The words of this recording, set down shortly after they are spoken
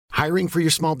Hiring for your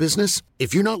small business?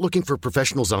 If you're not looking for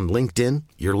professionals on LinkedIn,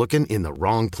 you're looking in the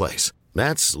wrong place.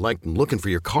 That's like looking for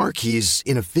your car keys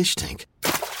in a fish tank.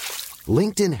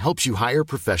 LinkedIn helps you hire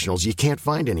professionals you can't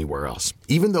find anywhere else,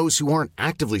 even those who aren't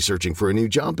actively searching for a new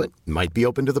job but might be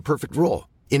open to the perfect role.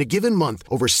 In a given month,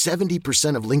 over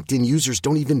 70% of LinkedIn users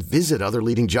don't even visit other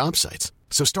leading job sites.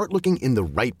 So start looking in the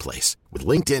right place. With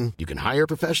LinkedIn, you can hire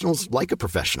professionals like a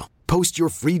professional. Post your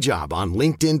free job on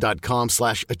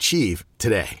linkedin.com/achieve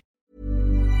today.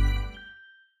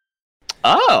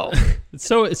 Oh. It's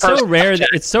so rare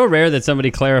that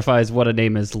somebody clarifies what a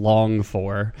name is long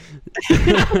for.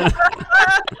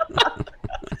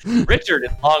 Richard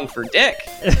is long for dick.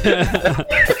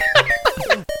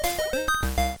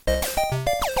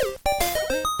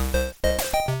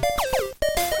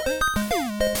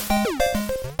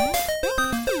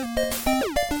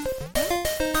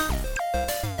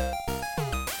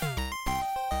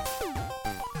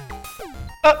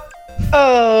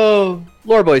 Oh,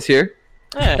 Lore Boys here.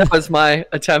 Hey. That was my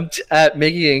attempt at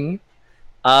making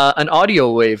an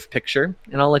audio wave picture,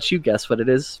 and I'll let you guess what it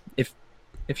is if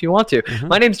you want to.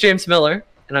 My name's James Miller,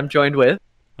 and I'm joined with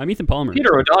I'm Ethan Palmer.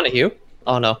 Peter O'Donohue.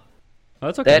 Oh, no. Oh,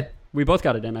 that's okay. We both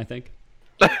got it in, I think.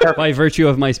 By virtue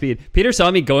of my speed. Peter saw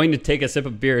me going to take a sip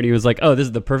of beer, and he was like, oh, this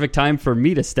is the perfect time for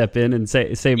me to step in and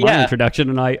say my introduction,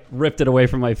 and I ripped it away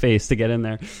from my face to get in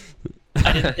there.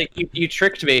 I didn't think you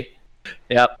tricked me.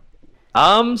 Yep.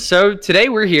 So today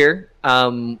we're here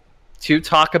to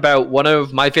talk about one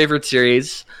of my favorite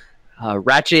series,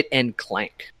 Ratchet and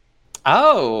Clank.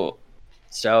 Oh.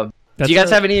 So, do you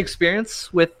guys have any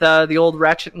experience with the old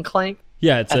Ratchet and Clank?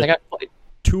 Yeah, it's I think I a played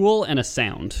tool and a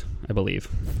sound, I believe.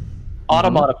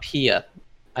 Automatopoeia.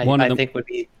 I think would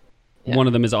be... Yeah. One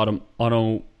of them is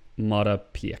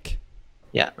automatopoeic.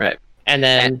 Yeah, right. And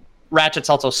then Ratchet's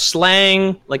also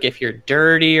slang, like if you're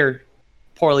dirty or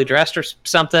poorly dressed or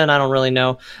something. I don't really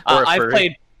know. I've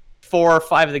played 4 or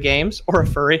 5 of the games, or a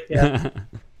furry. Yeah.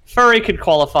 Furry could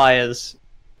qualify as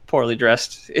poorly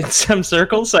dressed in some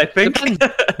circles, I think.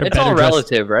 It's all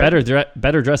relative, right?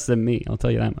 Better dressed than me, I'll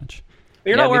tell you that much. But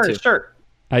you're not wearing a shirt.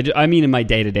 I mean in my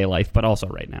day-to-day life, but also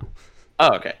right now.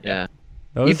 Oh, okay. Yeah.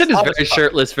 Ethan is very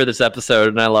shirtless for this episode,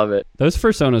 and I love it. Those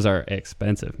fursonas are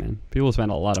expensive, man. People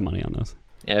spend a lot of money on those.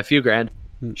 Yeah, a few grand.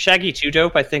 Shaggy 2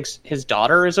 Dope, I think his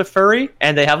daughter is a furry,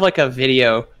 and they have like a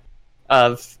video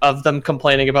of them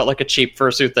complaining about like a cheap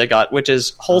fursuit they got, which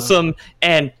is wholesome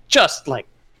and just like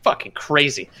fucking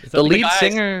crazy. The lead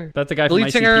singer. That's the guy. The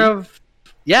lead singer of.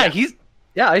 Yeah, he's.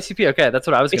 Yeah, ICP. Okay, that's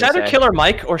what I was going to say. It's either Killer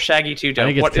Mike or Shaggy 2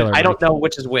 Dope. I don't know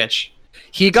which is which.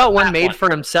 He got one made for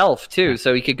himself too,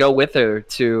 so he could go with her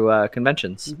to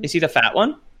conventions. Is he the fat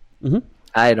one? Mm-hmm.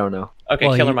 I don't know. Okay,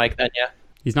 well, Killer Mike then. Yeah.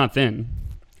 He's not thin,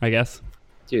 I guess.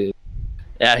 Dude.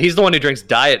 Yeah, he's the one who drinks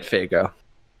Diet Faygo.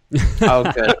 Oh,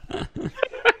 good.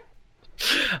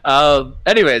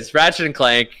 Anyways, Ratchet and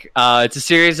Clank. It's a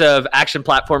series of action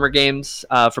platformer games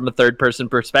from a third-person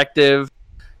perspective.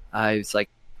 It's like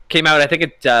came out. I think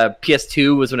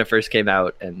PS2 was when it first came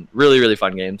out, and really, really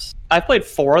fun games. I played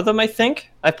 4 of them. I think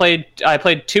I played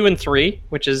 2 and 3,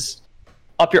 which is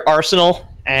Up Your Arsenal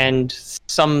and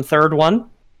some third one.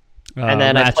 And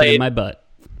then Ratchet in my butt.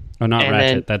 Oh, not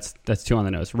Ratchet. That's 2 on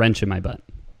the nose. Wrench in my butt.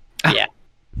 Yeah.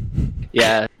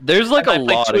 Yeah. There's like a lot. I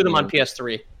played 2 of them on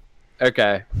PS3.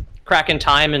 Okay. Crack in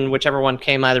Time and whichever one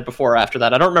came either before or after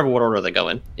that. I don't remember what order they go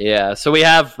in. Yeah. So we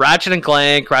have Ratchet and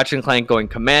Clank Going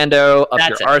Commando, Up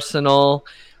Your Arsenal,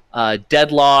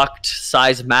 Deadlocked,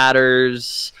 Size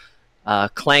Matters,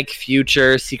 Clank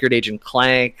Future, Secret Agent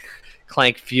Clank,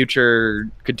 Clank Future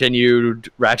Continued,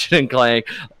 Ratchet and Clank,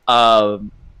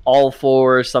 All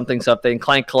for something,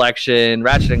 Clank Collection,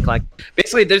 Ratchet and Clank.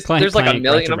 Basically, there's like a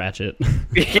million. Ratchet.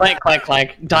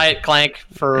 Clank, Diet Clank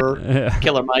for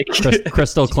Killer Mike.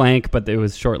 Crystal Clank, but it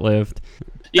was short-lived.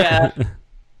 Yeah.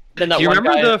 Then Do you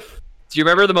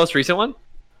remember the most recent one?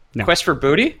 No. Quest for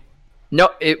Booty? No,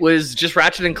 it was just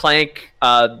Ratchet and Clank.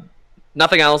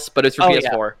 Nothing else, but it's for PS4.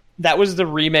 Yeah. That was the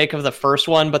remake of the first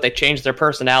one, but they changed their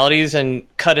personalities and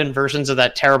cut in versions of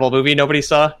that terrible movie nobody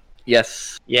saw.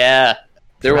 Yes. Yeah.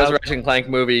 There was a Ratchet and Clank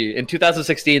movie. In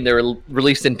 2016, they were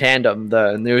released in tandem,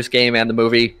 the newest game and the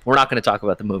movie. We're not going to talk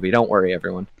about the movie. Don't worry,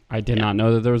 everyone. I did not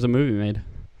know that there was a movie made.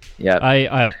 Yeah.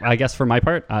 I guess for my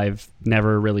part, I've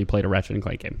never really played a Ratchet and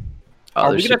Clank game.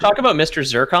 Are we going to talk about Mr.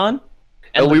 Zircon?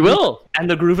 We will. And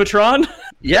the Groovatron?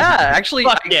 Yeah, actually.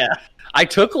 I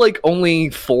took like only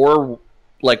 4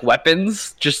 like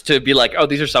weapons just to be like, oh,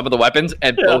 these are some of the weapons,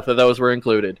 and both of those were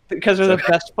included because they're the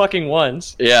best fucking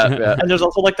ones. Yeah. And there's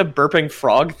also like the burping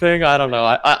frog thing. I don't know.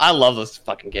 I love those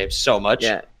fucking games so much.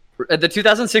 Yeah. The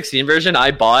 2016 version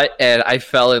I bought and I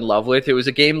fell in love with. It was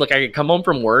a game like I could come home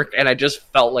from work and I just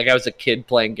felt like I was a kid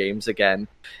playing games again.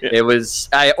 Yeah.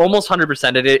 I almost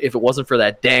 100%ed it if it wasn't for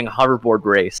that dang hoverboard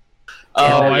race. Oh,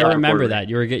 I remember that.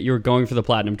 You were going for the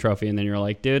platinum trophy, and then you were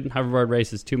like, "Dude, hoverboard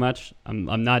race is too much.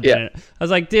 I'm not doing it." I was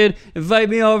like, "Dude, invite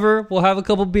me over. We'll have a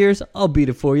couple beers. I'll beat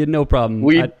it for you, no problem."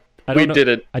 We did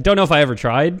it. I don't know if I ever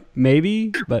tried.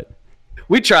 Maybe, but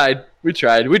we tried. We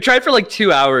tried for like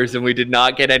 2 hours, and we did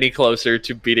not get any closer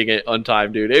to beating it on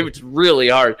time, dude. It was really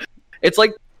hard. It's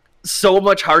like so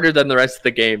much harder than the rest of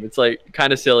the game. It's like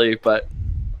kind of silly, but.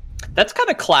 That's kind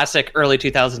of classic early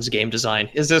 2000s game design.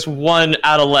 Is this one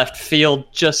out of left field,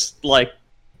 just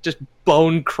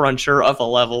bone cruncher of a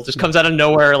level, just comes out of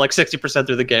nowhere, like 60%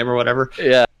 through the game or whatever.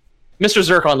 Yeah, Mr.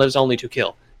 Zircon lives only to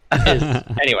kill.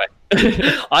 Anyway,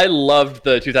 I loved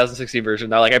the 2016 version.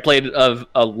 Though, like I played a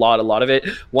lot of it.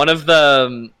 One of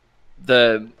the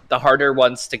harder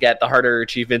ones to get, the harder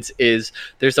achievements is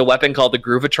there's a weapon called the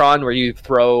Groovatron where you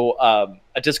throw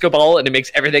a disco ball and it makes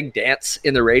everything dance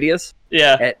in the radius.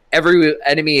 Yeah. And every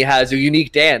enemy has a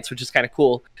unique dance, which is kind of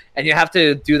cool. And you have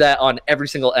to do that on every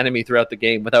single enemy throughout the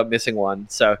game without missing one.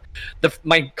 So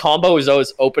my combo is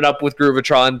always open up with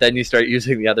Groovatron, then you start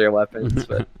using the other weapons,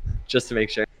 but just to make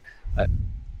sure.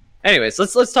 Anyways,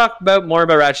 let's talk more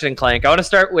about Ratchet and Clank. I want to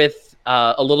start with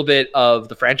a little bit of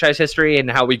the franchise history and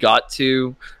how we got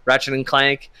to Ratchet and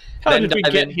Clank. How did we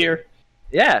get here?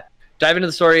 Yeah. Dive into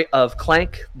the story of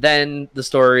Clank, then the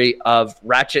story of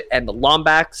Ratchet and the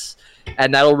Lombax,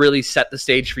 and that'll really set the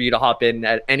stage for you to hop in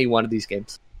at any one of these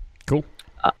games. Cool.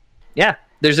 Yeah.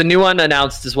 There's a new one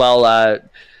announced as well,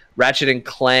 Ratchet and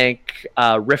Clank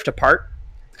Rift Apart,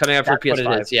 coming out for PS5.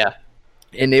 What it is, yeah.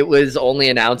 And it was only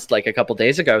announced like a couple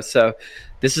days ago, so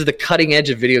this is the cutting edge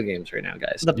of video games right now,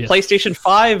 guys. The PlayStation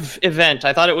 5 event,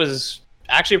 I thought it was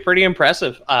actually pretty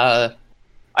impressive. I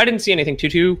didn't see anything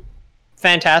too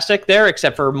fantastic there,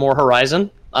 except for more Horizon.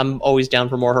 I'm always down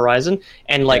for more Horizon.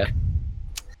 And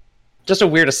just a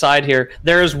weird aside here,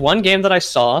 there is one game that I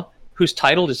saw whose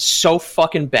title is so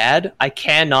fucking bad, I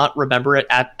cannot remember it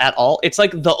at all. It's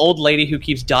like the old lady who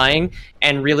keeps dying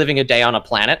and reliving a day on a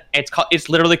planet. It's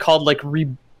literally called like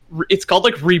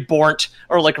Reborn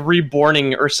or like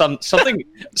Reborning or something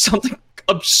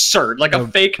absurd, like a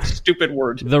fake stupid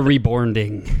word. The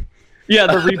Rebornding. Yeah,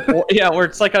 where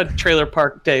it's like a Trailer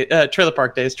Park Boys,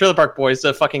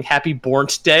 the fucking Happy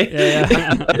Bornt Day.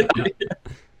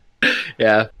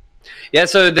 Yeah. Yeah,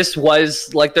 so this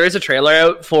was, like, there is a trailer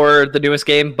out for the newest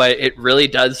game, but it really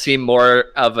does seem more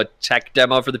of a tech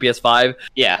demo for the PS5.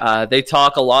 Yeah. They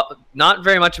talk a lot, not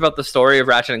very much about the story of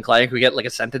Ratchet and Clank. We get, like, a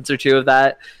sentence or two of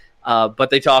that. But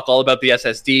they talk all about the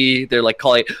SSD. They're, like,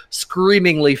 calling it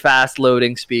screamingly fast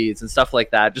loading speeds and stuff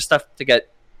like that. Just stuff to get...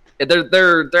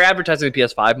 They're advertising the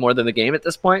PS5 more than the game at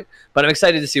this point, but I'm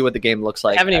excited to see what the game looks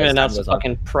like. I haven't even announced the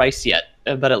fucking price yet,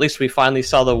 but at least we finally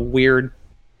saw the weird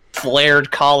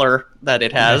flared collar that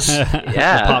it has.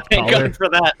 Yeah, pop collar for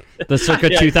that. The circa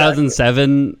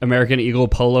 2007 American Eagle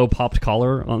polo popped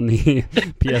collar on the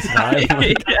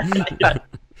PS5. Yeah.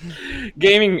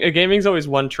 Gaming's always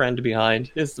one trend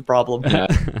behind is the problem.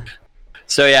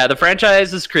 So yeah, the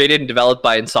franchise is created and developed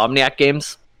by Insomniac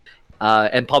Games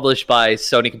and published by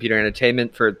Sony Computer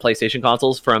Entertainment for PlayStation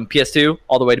consoles from PS2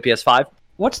 all the way to PS5.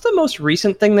 What's the most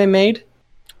recent thing they made?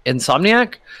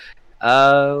 Insomniac?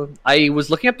 I was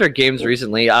looking up their games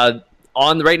recently.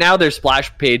 Right now, their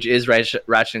splash page is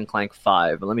Ratchet and Clank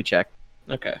 5. But let me check.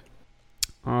 Okay.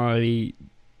 I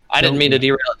didn't mean to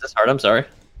derail it this hard. I'm sorry.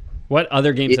 What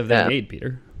other games have they made,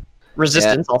 Peter?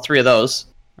 Resistance, all three of those.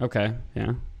 Okay,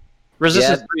 yeah.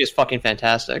 Resistance 3 is fucking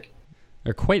fantastic.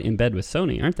 They're quite in bed with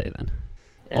Sony, aren't they, then?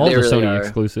 Yeah, all the really Sony are.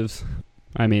 exclusives.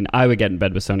 I mean, I would get in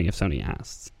bed with Sony if Sony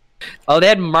asked. Oh, they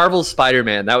had Marvel's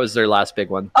Spider-Man. That was their last big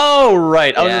one. Oh,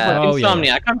 right. I was just like,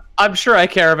 Insomniac. Yeah. I'm sure I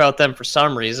care about them for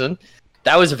some reason.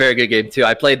 That was a very good game, too.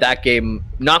 I played that game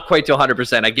not quite to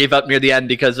 100%. I gave up near the end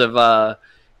because of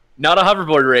not a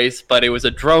hoverboard race, but it was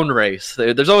a drone race.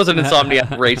 There's always an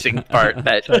Insomniac racing part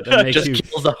that just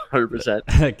kills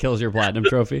 100%. Kills your platinum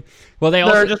trophy. Well,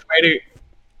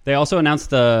 they also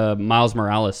announced the Miles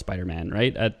Morales Spider-Man,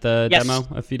 right, at the demo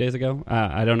a few days ago.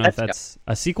 I don't know if that's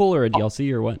a sequel or a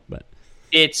DLC or what, but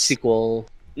it's sequel.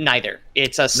 Neither.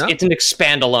 It's an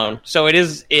expand-alone. So it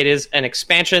is an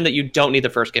expansion that you don't need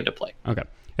the first game to play. Okay.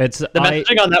 The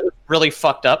messaging on that was really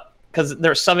fucked up because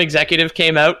there's some executive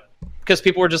came out because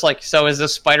people were just like, so is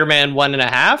this Spider-Man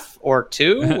 1.5 or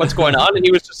 2? What's going on? And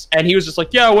he was just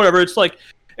like, yeah, whatever. It's like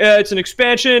it's an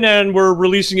expansion and we're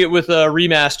releasing it with a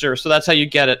remaster, so that's how you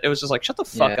get it. It was just like, shut the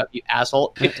fuck up, you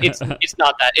asshole. It's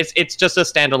not that. It's just a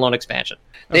standalone expansion.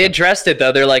 They addressed it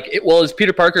though. They're like, is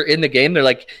Peter Parker in the game? They're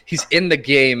like, he's in the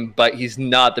game, but he's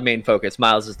not the main focus.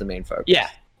 Miles is the main focus. Yeah,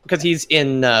 because he's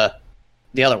in the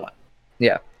other one.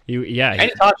 Yeah. And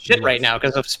it's hot shit right now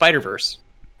because of Spider-Verse.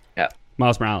 Yeah.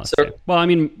 Miles Morales. So, well, I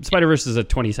mean, Spider-Verse is a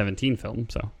 2017 film,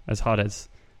 so as hot as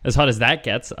that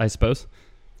gets, I suppose.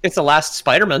 It's the last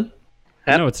Spider-Man.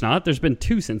 No, it's not. There's been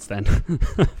 2 since then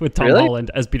with Tom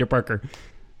Holland as Peter Parker.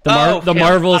 The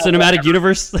Marvel Cinematic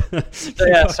Universe.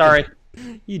 Yeah, sorry.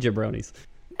 You jabronis.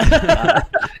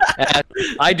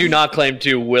 I do not claim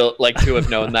to have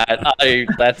known that.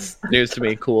 That's news to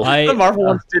me. Cool. The Marvel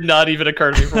ones did not even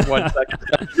occur to me for 1 second.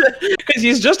 Because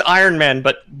he's just Iron Man,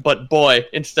 but boy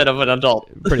instead of an adult.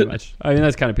 Pretty much. I mean,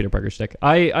 that's kind of Peter Parker's shtick.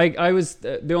 I was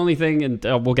the only thing, and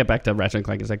we'll get back to Ratchet and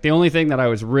Clank in a sec. The only thing that I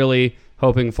was really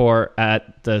hoping for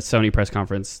at the Sony press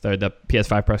conference, the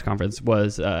PS5 press conference,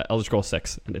 was Elder Scrolls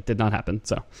 6, and it did not happen.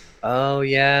 So. Oh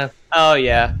yeah.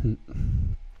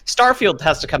 Starfield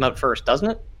has to come out first, doesn't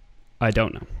it? I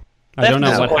don't know. I don't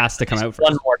know what has to come out first.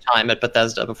 One more time at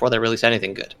Bethesda before they release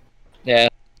anything good. Yeah.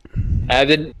 I've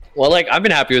been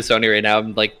happy with Sony right now.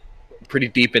 I'm like pretty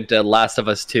deep into Last of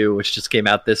Us 2, which just came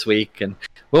out this week, and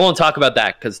we won't talk about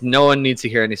that because no one needs to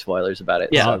hear any spoilers about it.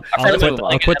 Yeah, so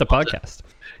I'll quit the podcast.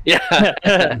 Yeah.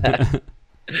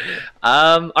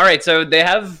 All right, so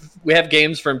we have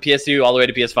games from PS2 all the way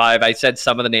to PS5. I said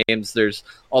some of the names. There's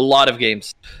a lot of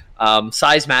games.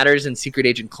 Size Matters and Secret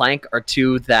Agent Clank are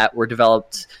 2 that were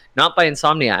developed not by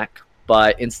Insomniac,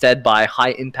 but instead by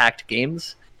High Impact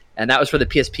Games, and that was for the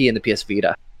PSP and the PS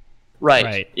Vita.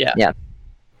 Right. Yeah.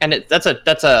 And that's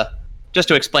a just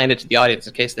to explain it to the audience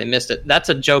in case they missed it. That's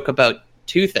a joke about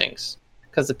 2 things,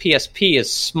 because the PSP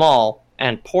is small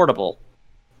and portable,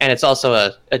 and it's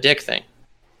also a dick thing.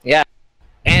 Yeah,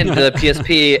 and the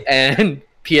PSP and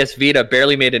PS Vita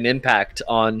barely made an impact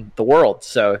on the world,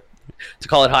 so to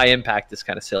call it high impact is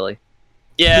kind of silly.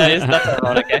 Yeah, that's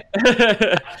ironic. Eh?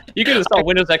 You can install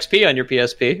Windows XP on your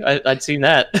PSP. I'd seen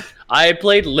that. I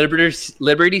played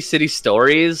Liberty City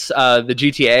Stories, the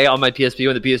GTA, on my PSP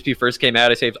when the PSP first came out.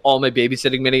 I saved all my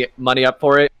babysitting money up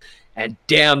for it, and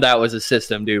damn, that was a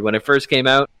system, dude. When it first came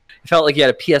out, it felt like you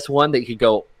had a PS1 that you could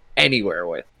go anywhere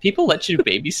with. People let you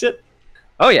babysit?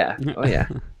 Oh yeah.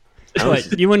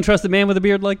 What, you wouldn't trust a man with a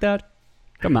beard like that?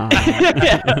 Come on.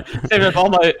 Yeah.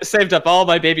 Saved up all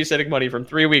my babysitting money from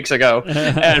 3 weeks ago,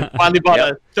 and finally bought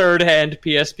a third-hand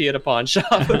PSP at a pawn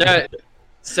shop.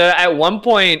 So at one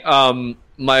point,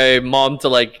 my mom,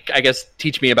 to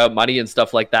teach me about money and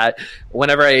stuff like that,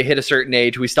 whenever I hit a certain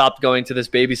age, we stopped going to this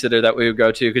babysitter that we would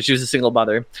go to because she was a single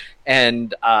mother,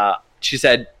 and she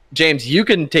said, James, you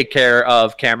can take care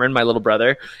of Cameron, my little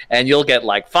brother, and you'll get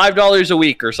like $5 a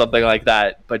week or something like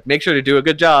that. But make sure to do a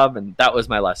good job. And that was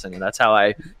my lesson. And that's how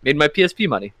I made my PSP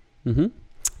money. Mm-hmm.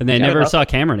 And they never saw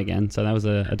Cameron again. So that was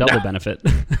a double benefit.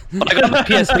 I got my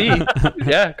PSP.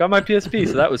 Yeah, got my PSP.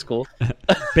 So that was cool.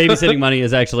 Babysitting money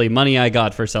is actually money I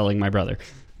got for selling my brother.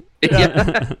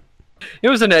 Yeah. It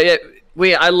was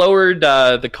I lowered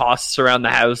the costs around the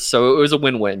house, so it was a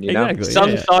win-win, you know? Exactly,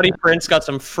 some Saudi prince got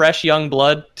some fresh young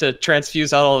blood to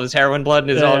transfuse out all of his heroin blood,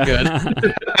 and it's all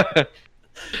good.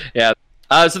 Yeah.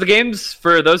 So the games,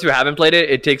 for those who haven't played it,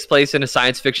 it takes place in a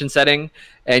science fiction setting,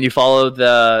 and you follow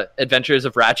the adventures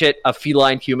of Ratchet, a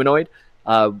feline humanoid.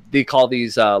 They call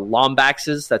these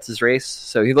Lombaxes. That's his race.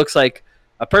 So he looks like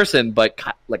a person, but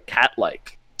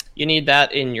cat-like. You need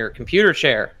that in your computer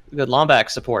chair. Good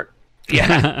Lombax support.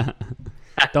 Yeah.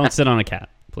 Don't sit on a cat,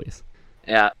 please.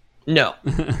 Yeah. No.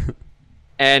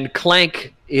 And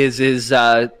Clank is his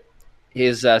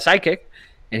sidekick,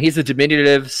 and he's a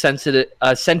diminutive,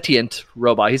 sentient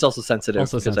robot. He's also sensitive.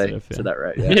 Also sensitive. I said that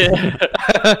right.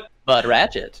 Yeah. But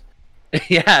Ratchet.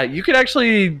 Yeah, you could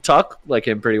actually talk like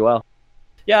him pretty well.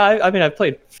 Yeah, I mean, I've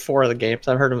played 4 of the games.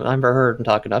 I've heard him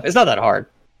talk enough. It's not that hard.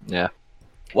 Yeah.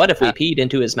 What if we peed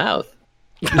into his mouth?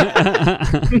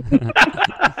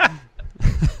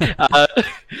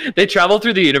 They travel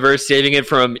through the universe, saving it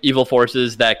from evil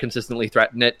forces that consistently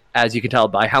threaten it, as you can tell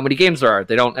by how many games there are.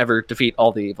 They don't ever defeat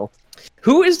all the evil.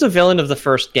 Who is the villain of the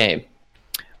first game?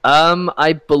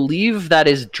 I believe that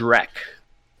is Drek.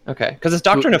 Okay, because it's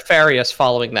Dr. Nefarious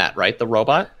following that, right? The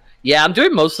robot? Yeah, I'm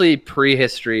doing mostly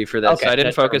prehistory for this, so I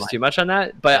didn't focus too much on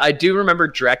that. But I do remember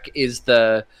Drek is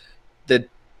the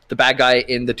bad guy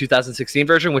in the 2016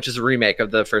 version, which is a remake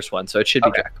of the first one, so it should be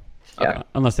Drek. Okay. Yeah,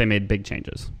 unless they made big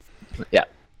changes. Yeah.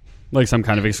 Like some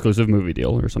kind of exclusive movie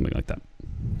deal or something like that.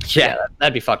 Yeah,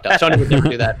 that'd be fucked up. Sony would never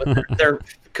do that. But they're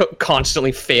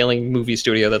constantly failing movie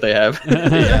studio that they have.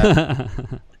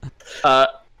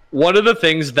 One of the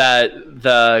things that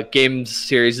the games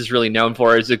series is really known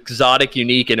for is exotic,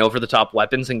 unique, and over-the-top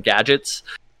weapons and gadgets.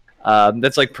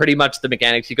 That's like pretty much the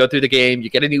mechanics. You go through the game, you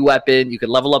get a new weapon, you can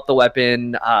level up the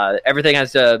weapon. Everything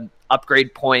has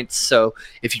upgrade points. So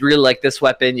if you really like this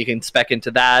weapon, you can spec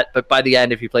into that. But by the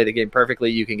end, if you play the game perfectly,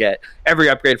 you can get every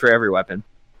upgrade for every weapon.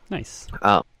 Nice.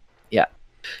 Yeah.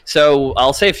 So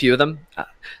I'll say a few of them.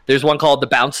 There's one called the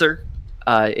Bouncer.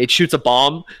 It shoots a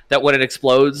bomb that when it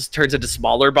explodes turns into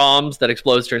smaller bombs. That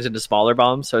explodes turns into smaller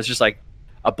bombs. So it's just like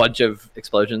a bunch of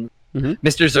explosions. Mm-hmm.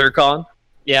 Mr. Zircon.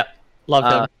 Yeah, love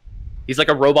him. He's like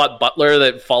a robot butler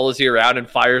that follows you around and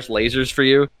fires lasers for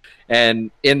you.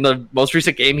 And in the most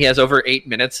recent game, he has over 8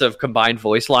 minutes of combined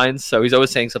voice lines. So he's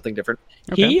always saying something different.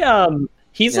 Okay.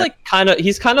 He's kind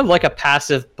of like a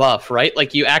passive buff, right?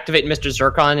 Like you activate Mr.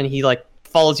 Zircon and he like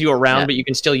follows you around, but you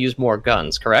can still use more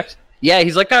guns, correct? Yeah,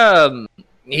 he's like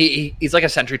he's like a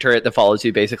sentry turret that follows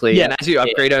you basically. Yeah. And as you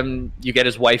upgrade him, you get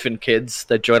his wife and kids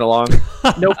that join along.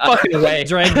 No fucking way.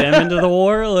 Drag them into the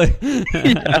war?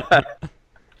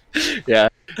 Yeah.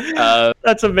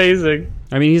 That's amazing.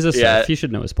 I mean, he's a serf. He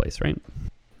should know his place, right?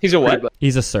 He's a what?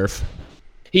 He's a serf.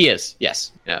 He is,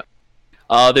 yes. Yeah.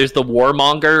 There's the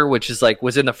Warmonger, which is like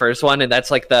was in the first one, and that's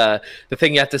like the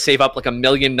thing you have to save up like 1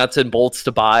 million nuts and bolts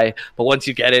to buy. But once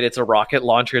you get it, it's a rocket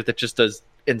launcher that just does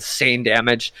insane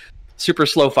damage, super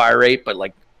slow fire rate, but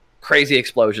like crazy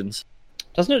explosions.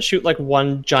 Doesn't it shoot like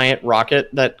one giant rocket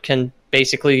that can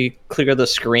basically clear the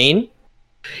screen?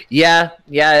 Yeah.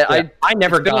 I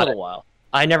never got it. While.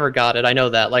 I never got it. I know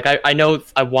that. Like I know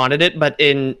I wanted it, but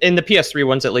in the PS3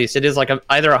 ones at least, it is like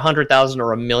either 100,000 or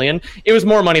 1 million. It was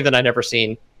more money than I'd ever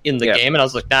seen in the game, and I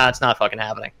was like, nah, it's not fucking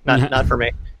happening. Not for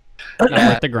me. Not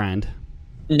worth the grind.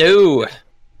 No.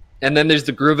 And then there's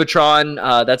the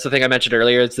Groovatron. That's the thing I mentioned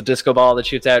earlier. It's the disco ball that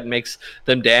shoots out and makes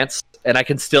them dance. And I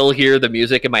can still hear the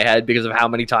music in my head because of how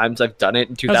many times I've done it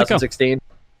in 2016.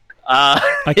 I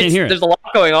can't hear it. There's a lot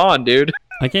going on, dude.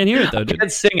 I can't hear it, though, dude. I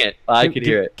can't sing it. I can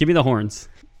hear it. Give me the horns.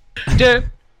 No,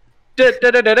 it's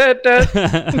not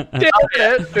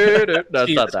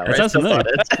that, right? That sounds familiar.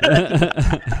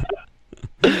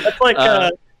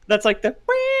 That's like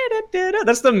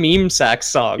that's the meme sax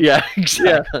song. Yeah,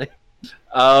 exactly.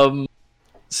 Yeah.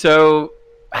 So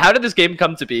how did this game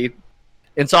come to be?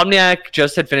 Insomniac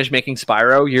just had finished making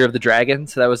Spyro, Year of the Dragon,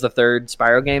 so that was the third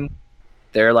Spyro game.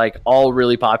 They're like all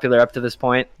really popular up to this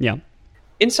point. Yeah.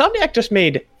 Insomniac just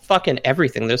made fucking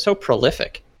everything. They're so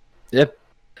prolific. Yep.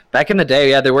 Back in the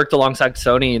day, they worked alongside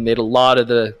Sony and made a lot of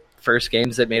the first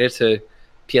games that made it to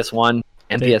PS1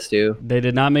 and PS2. They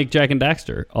did not make Jak and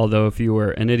Daxter, although if you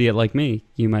were an idiot like me,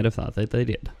 you might have thought that they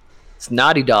did. It's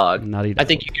Naughty Dog. I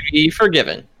think you can be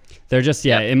forgiven. They're just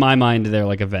in my mind they're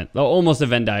like almost a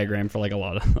Venn diagram for like a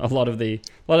lot of the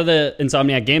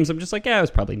Insomniac games. I'm just like, it was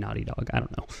probably Naughty Dog. I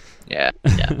don't know. Yeah.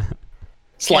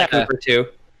 Sly Cooper too.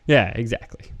 Yeah,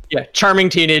 exactly. Yeah, charming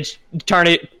teenage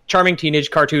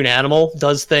cartoon animal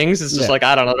does things. It's just like,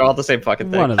 I don't know, they're all the same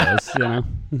fucking thing. One of those, you know.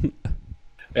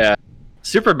 Yeah.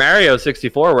 Super Mario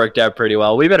 64 worked out pretty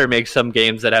well. We better make some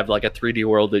games that have like a 3D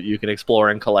world that you can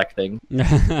explore and collect things.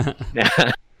 Yeah.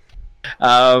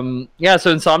 So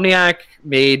Insomniac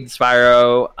made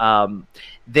Spyro.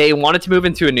 They wanted to move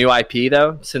into a new IP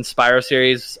though, since Spyro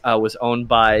series was owned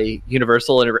by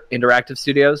Universal Interactive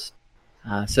Studios.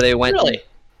 So they went. Really?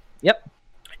 Yep.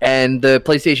 And the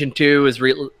PlayStation 2 was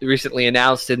recently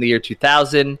announced in the year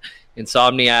 2000.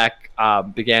 Insomniac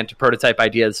began to prototype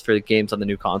ideas for the games on the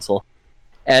new console.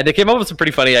 And they came up with some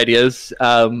pretty funny ideas.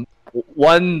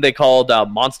 One they called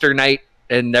Monster Night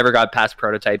and never got past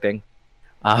prototyping.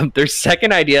 Their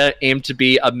second idea aimed to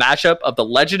be a mashup of The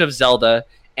Legend of Zelda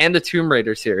and the Tomb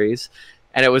Raider series.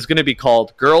 And it was going to be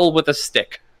called Girl with a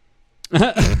Stick.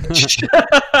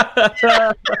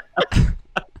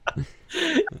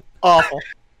 Awful.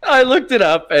 I looked it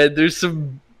up, and there's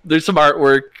some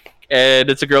artwork, and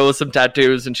it's a girl with some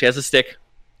tattoos, and she has a stick.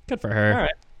 Good for her. All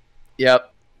right.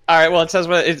 Yep. All right. Well, it says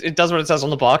it does what it says on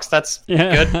the box. That's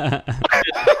good.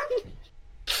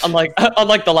 Unlike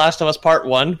The Last of Us Part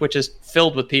 1, which is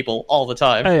filled with people all the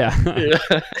time. Oh yeah.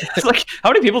 It's like,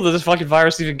 how many people did this fucking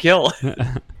virus even kill?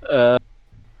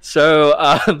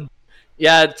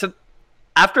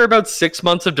 After about 6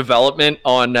 months of development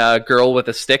on Girl with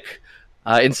a Stick,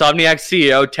 Insomniac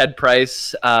CEO Ted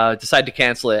Price decided to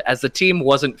cancel it as the team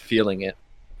wasn't feeling it.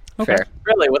 Okay. Fair.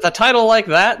 Really? With a title like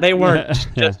that, they weren't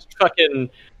just fucking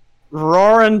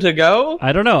roaring to go?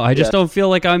 I don't know. I just don't feel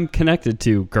like I'm connected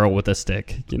to Girl with a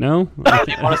Stick, you know? You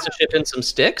want us to ship in some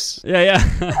sticks? Yeah.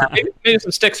 Maybe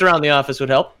some sticks around the office would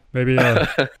help. Maybe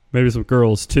some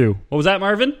girls, too. What was that,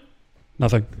 Marvin?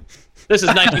 Nothing. This is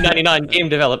 1999 game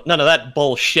development. None of that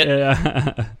bullshit.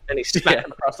 Yeah. And he smacked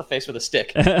him across the face with a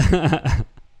stick.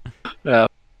 Yeah.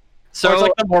 So it's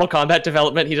like the Mortal Kombat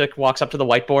development. He like walks up to the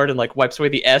whiteboard and like wipes away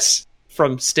the S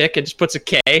from stick and just puts a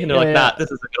K, and they're like, "Nah,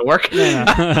 this isn't gonna work."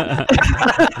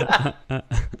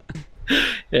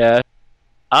 Yeah.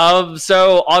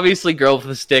 So obviously, Girl with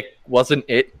the Stick wasn't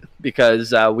it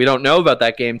because we don't know about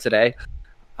that game today.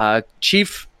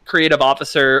 Chief Creative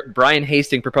Officer Brian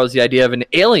Hastings proposed the idea of an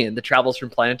alien that travels from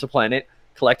planet to planet,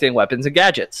 collecting weapons and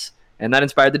gadgets, and that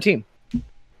inspired the team.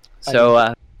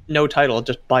 So, no title,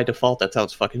 just by default, that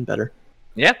sounds fucking better.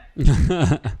 Yeah.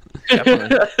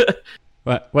 Definitely.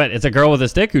 What? It's a girl with a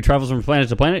stick who travels from planet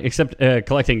to planet, except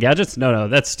collecting gadgets? No,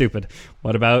 that's stupid.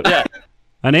 What about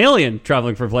an alien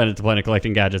traveling from planet to planet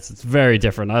collecting gadgets? It's very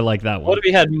different. I like that one. What if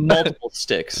we had multiple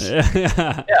sticks?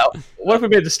 Yeah. What if we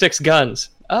made the sticks guns?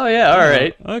 Oh, yeah, all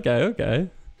right. Okay.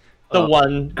 The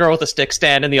one girl with a stick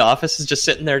stand in the office is just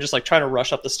sitting there, just like trying to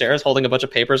rush up the stairs, holding a bunch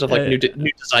of papers of like new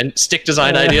design, stick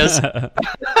design ideas.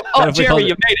 Oh, Jeremy,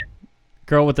 you made it.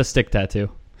 Girl with a stick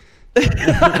tattoo.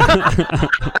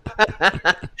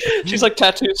 She's like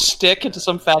tattooed stick into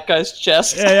some fat guy's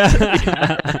chest. Yeah.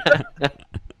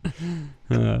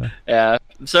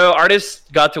 So artists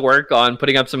got to work on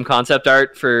putting up some concept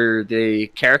art for the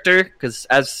character because,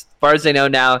 as far as they know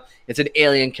now, it's an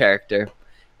alien character.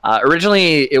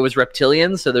 Originally, it was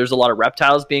reptilian, so there's a lot of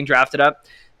reptiles being drafted up.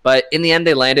 But in the end,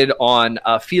 they landed on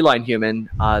a feline human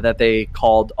that they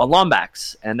called a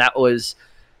Lombax, and that was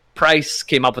Price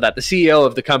came up with that. The CEO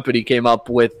of the company came up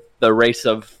with the race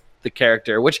of the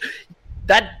character, which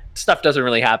that stuff doesn't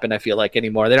really happen, I feel like,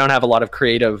 anymore. They don't have a lot of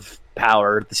creative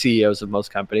power, the CEOs of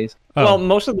most companies. Well,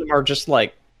 most of them are just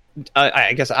like,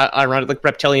 I guess, ironic, like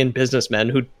reptilian businessmen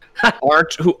who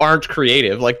aren't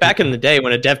creative. Like back in the day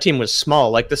when a dev team was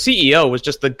small, like the CEO was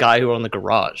just the guy who owned the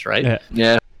garage, right?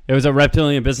 Yeah. It was a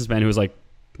reptilian businessman who was like,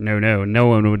 no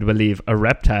one would believe a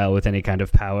reptile with any kind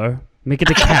of power. Make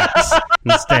it a cat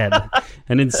instead.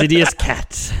 An insidious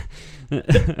cat.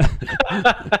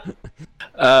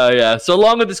 Yeah. So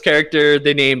along with this character,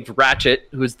 they named Ratchet,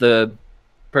 who's the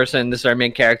person, this is our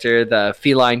main character, the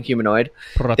feline humanoid.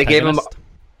 They gave him...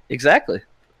 Exactly.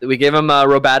 We gave him a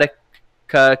robotic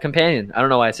companion. I don't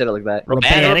know why I said it like that.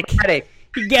 Robotic.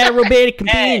 He got a robotic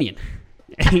companion.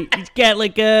 He's got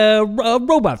like a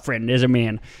robot friend as a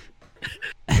man.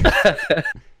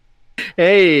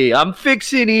 Hey, I'm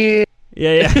fixing it.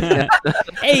 Yeah.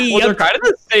 Hey, well, they're kind of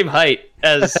the same height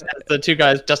as the two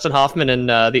guys, Dustin Hoffman and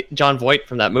the John Voight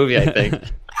from that movie, I think.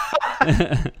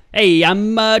 Hey,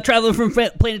 I'm traveling from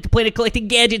planet to planet collecting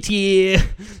gadgets here.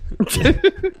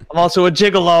 I'm also a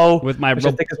gigolo, with my which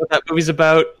I think is what that movie's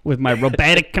about. With my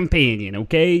robotic companion,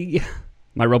 okay?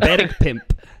 My robotic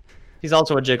pimp. He's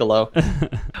also a gigolo.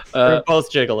 They're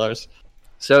both gigolos.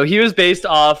 So he was based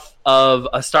off of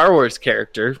a Star Wars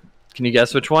character. Can you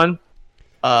guess which one?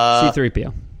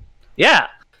 C-3PO. Yeah.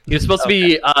 He was supposed to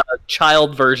be a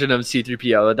child version of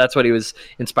C-3PO. That's what he was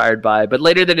inspired by. But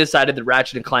later they decided that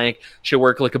Ratchet and Clank should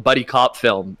work like a buddy cop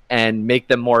film and make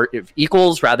them more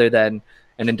equals rather than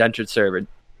an indentured servant.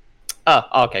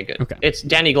 Oh, okay, good. Okay. It's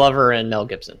Danny Glover and Mel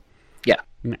Gibson. Yeah.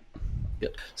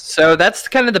 So that's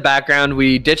kind of the background.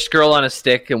 We ditched Girl on a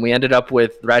Stick and we ended up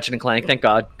with Ratchet and Clank, thank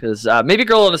God. Because maybe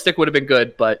Girl on a Stick would have been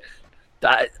good, but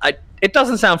it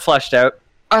doesn't sound fleshed out.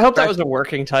 I hope that was a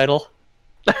working title.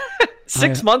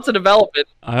 6 months of development.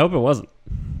 I hope it wasn't.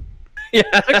 Yeah,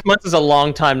 6 months is a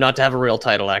long time not to have a real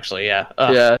title, actually, yeah.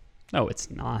 Yeah. No, it's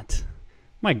not.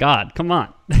 My God, come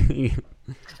on.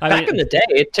 Back in the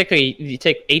day, you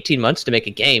take 18 months to make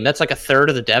a game. That's like a third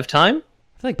of the dev time.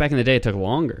 I feel like back in the day it took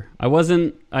longer.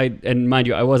 And mind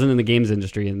you, I wasn't in the games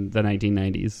industry in the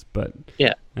 1990s, but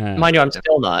yeah, mind you, I'm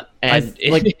still not. And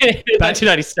in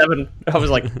 1997, I was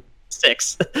like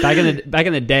 6. Back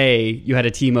in the day, you had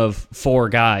a team of 4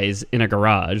 guys in a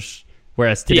garage,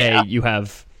 whereas today you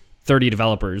have 30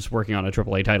 developers working on a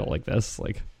AAA title like this.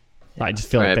 Like, I just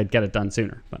feel like they'd get it done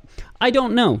sooner. But I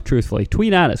don't know, truthfully.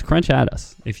 Tweet at us, crunch at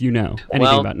us if you know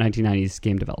anything about 1990s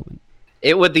game development.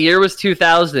 The year was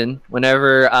 2000.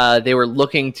 Whenever they were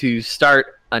looking to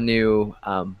start a new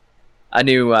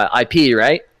IP,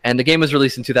 right? And the game was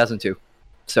released in 2002,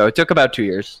 so it took about 2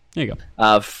 years. There you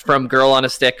go. From Girl on a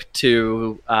Stick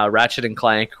to Ratchet and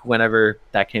Clank, whenever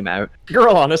that came out.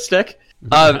 Girl on a Stick.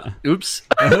 Oops.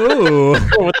 Ooh.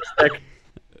 Girl with a stick.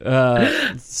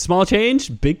 Small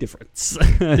change, big difference.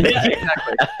 Yeah,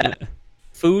 exactly.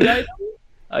 Food item.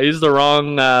 I used the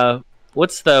wrong.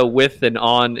 What's the with and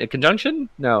on a conjunction?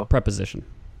 No. Preposition.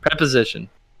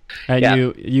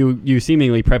 And you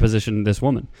seemingly prepositioned this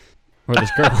woman or this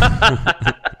girl.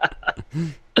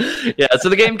 Yeah, so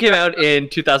the game came out in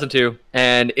 2002,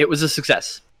 and it was a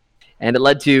success. And it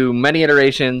led to many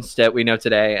iterations that we know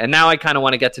today. And now I kind of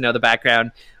want to get to know the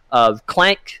background of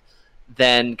Clank,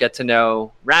 then get to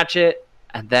know Ratchet,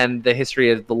 and then the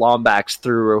history of the Lombax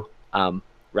through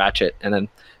Ratchet. And then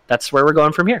that's where we're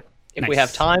going from here. If we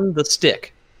have time, the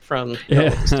stick from...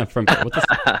 from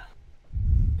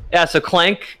Yeah, so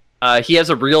Clank, he has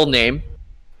a real name,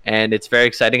 and it's very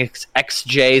exciting. It's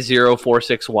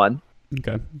XJ0461.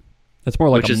 Okay. That's more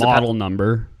like a model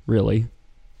number, really.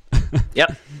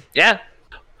 Yep. Yeah.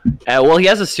 Well, he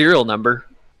has a serial number.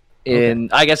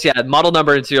 I guess, model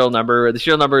number and serial number. The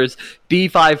serial number is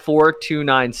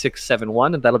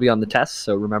B5429671, and that'll be on the test,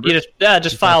 so remember. You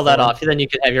just file that off, then you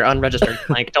can have your unregistered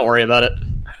Clank. Don't worry about it.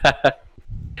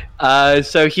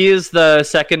 So he is the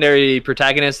secondary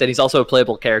protagonist, and he's also a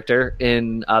playable character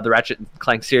in the Ratchet &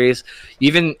 Clank series.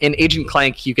 Even in Agent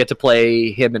Clank, you get to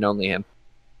play him and only him.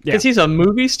 Because he's a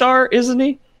movie star, isn't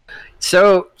he?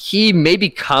 So he may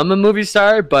become a movie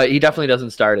star, but he definitely doesn't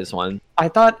start as one. I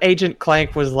thought Agent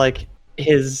Clank was like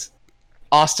his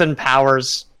Austin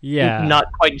Powers,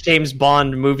 not quite James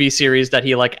Bond movie series that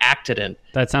he like acted in.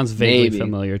 That sounds vaguely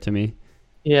familiar to me.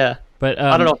 Yeah, but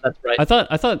I don't know if that's right. I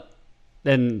thought,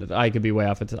 and I could be way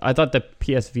off. I thought the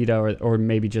PS Vita or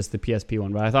maybe just the PSP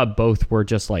one, but I thought both were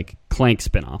just like Clank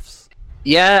spin-offs.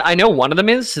 Yeah, I know one of them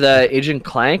is the Agent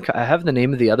Clank. I have the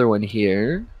name of the other one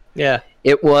here. Yeah.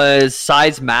 It was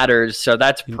Size Matters, so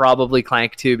that's probably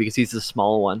Clank too, because he's the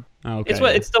small one. Okay.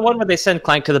 It's the one where they send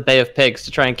Clank to the Bay of Pigs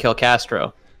to try and kill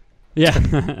Castro.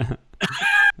 Yeah.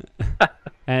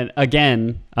 And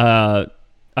again, I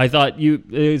thought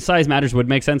Size Matters would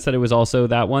make sense that it was also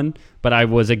that one, but I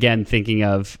was again thinking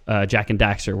of Jak and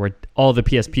Daxter, where all the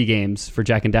PSP games for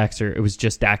Jak and Daxter, it was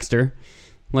just Daxter.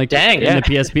 Like the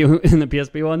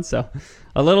PSP one, so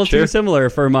a little too similar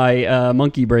for my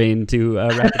monkey brain to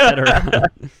wrap its head around.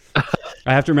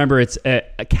 I have to remember it's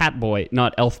a cat boy,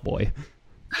 not elf boy.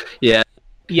 Yeah,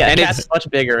 and Cat's much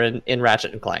bigger in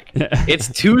Ratchet and Clank. It's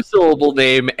 2-syllable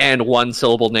name and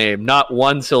 1-syllable name, not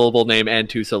 1-syllable name and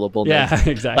 2-syllable name. Yeah,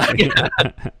 exactly.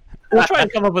 We'll try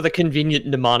and come up with a convenient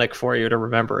mnemonic for you to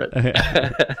remember it.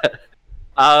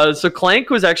 So Clank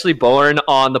was actually born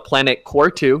on the planet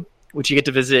Core 2, which you get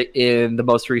to visit in the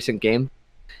most recent game.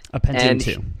 A Pentium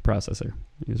 2 processor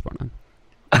he was born on.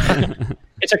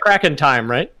 It's a crack in time,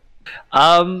 right?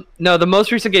 No, the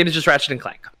most recent game is just Ratchet and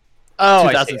Clank. Oh,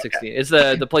 2016. Okay. It's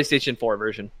the PlayStation 4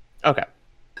 version. Okay.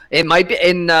 It might be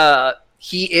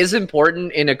he is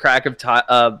important in a crack in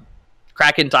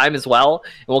time as well,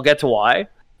 and we'll get to why.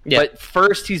 Yeah. But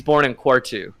first, he's born in Core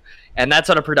 2, and that's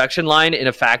on a production line in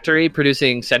a factory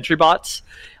producing Sentry bots.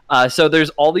 So there's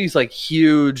all these like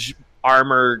huge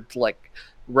armored like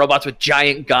robots with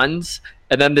giant guns,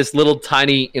 and then this little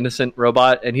tiny innocent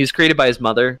robot, and he's created by his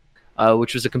mother,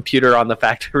 which was a computer on the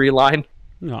factory line.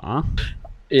 Aw.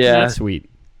 Yeah. That's sweet.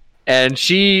 And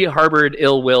she harbored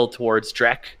ill will towards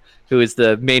Drek, who is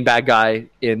the main bad guy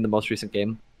in the most recent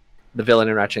game, the villain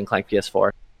in Ratchet & Clank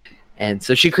PS4. And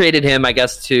so she created him, I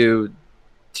guess, to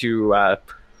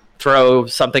throw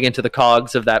something into the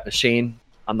cogs of that machine.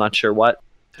 I'm not sure what.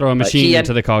 Throw a machine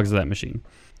into the cogs of that machine.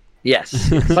 Yes.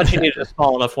 But she needed a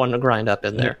small enough one to grind up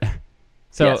in there.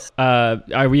 So yes.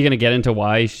 Are we going to get into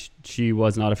why she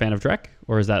was not a fan of Drek?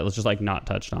 Or is that just like not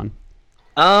touched on?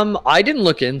 I didn't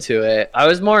look into it. I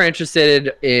was more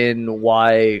interested in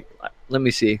why... Let me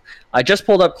see. I just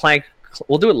pulled up Clank.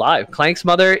 We'll do it live. Clank's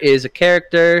mother is a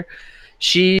character.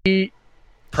 She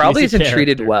probably isn't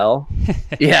treated well.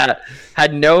 Yeah.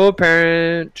 Had no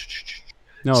apparent...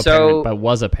 apparent, but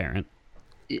was a parent.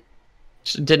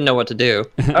 She didn't know what to do.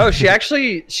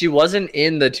 She wasn't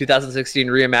in the 2016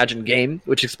 reimagined game,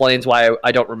 which explains why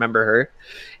I don't remember her.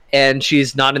 And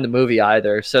she's not in the movie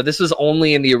either. So this was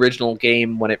only in the original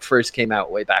game when it first came out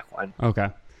way back when. Okay.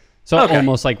 So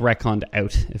almost like retconned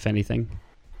out, if anything.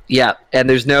 Yeah, and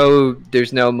there's no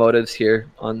motives here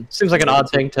on. Seems like an odd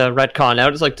thing to retcon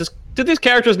out. It's like, do these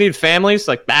characters need families?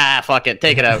 Like, fuck it,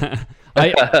 take it out.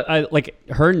 I like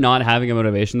her not having a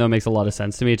motivation though makes a lot of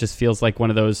sense to me. It just feels like one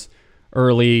of those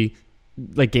early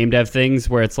like game dev things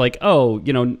where it's like,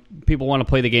 people want to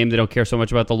play the game, they don't care so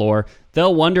much about the lore.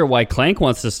 They'll wonder why Clank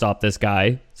wants to stop this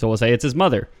guy, so we'll say it's his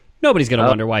mother. Nobody's going to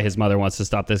wonder why his mother wants to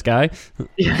stop this guy.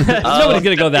 Nobody's going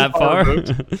to go that far.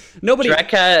 Nobody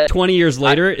 20 years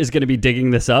later is going to be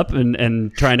digging this up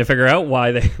and trying to figure out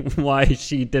why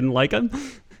she didn't like him.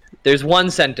 There's one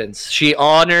sentence. She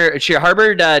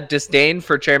harbored disdain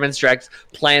for Chairman Drek's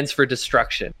plans for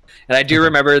destruction. And I do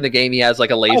remember in the game he has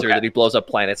like a laser that he blows up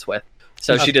planets with.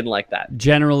 So she didn't like that.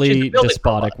 Generally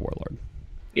despotic warlord.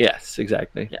 Yes,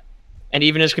 exactly. Yeah. And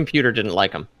even his computer didn't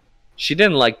like him. She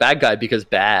didn't like bad guy because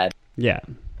bad. Yeah,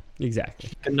 exactly.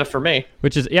 Good enough for me.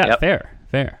 Which is, fair.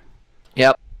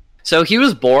 Yep. So he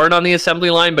was born on the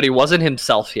assembly line, but he wasn't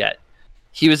himself yet.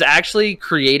 He was actually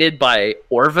created by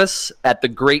Orvis at the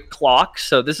Great Clock.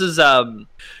 So this is the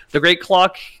Great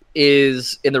Clock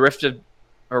is in the Rift of,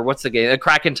 or what's the game? A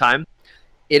Crack in Time.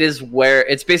 It is where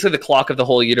it's basically the clock of the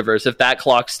whole universe. If that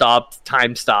clock stops,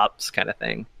 time stops, kind of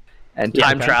thing. And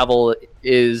time travel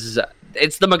is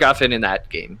it's the MacGuffin in that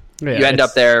game. Yeah, you end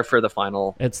up there for the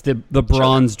final. It's the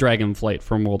bronze dragonflight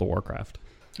from World of Warcraft.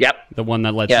 Yep, the one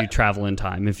that lets you travel in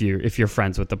time if you're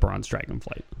friends with the bronze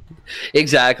dragonflight.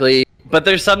 Exactly, but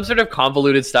there's some sort of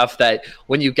convoluted stuff that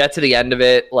when you get to the end of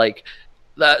it, like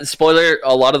spoiler,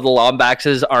 a lot of the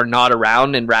Lombaxes are not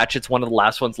around, and Ratchet's one of the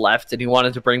last ones left, and he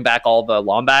wanted to bring back all the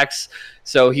Lombax,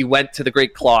 so he went to the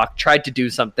Great Clock, tried to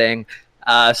do something.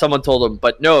 Someone told him,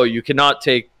 but no, you cannot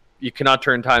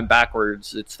turn time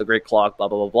backwards. It's the Great Clock, blah,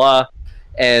 blah, blah, blah.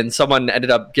 And someone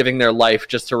ended up giving their life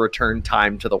just to return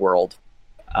time to the world.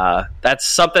 That's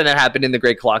something that happened in the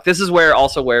Great Clock. This is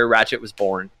where Ratchet was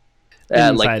born,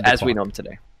 as we know him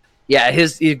today. Yeah,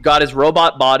 he got his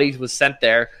robot body, was sent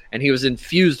there, and he was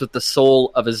infused with the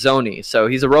soul of a Zoni. So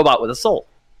he's a robot with a soul.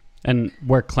 And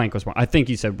where Clank was born. I think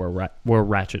you said where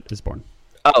Ratchet is born.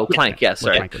 Oh, Clank, yes,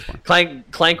 sorry.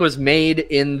 Clank was made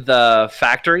in the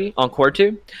factory on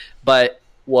Cortu, but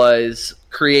was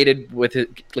created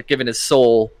given his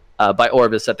soul by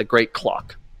Orvis at the Great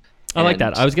Clock. I like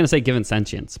that. I was going to say given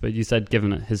sentience, but you said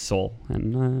given his soul,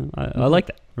 and I like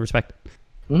that. I respect it.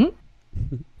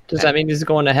 Mm-hmm. Does that mean he's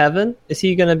going to heaven? Is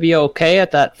he going to be okay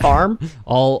at that farm?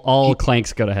 all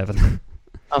Clanks go to heaven.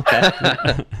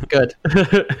 Okay, good.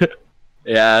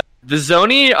 Yeah, the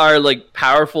Zoni are like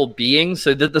powerful beings.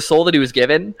 So the soul that he was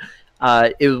given,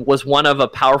 it was one of a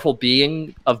powerful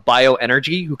being of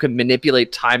bioenergy who can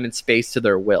manipulate time and space to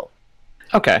their will.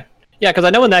 Okay. Yeah, because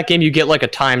I know in that game you get like a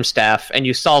time staff and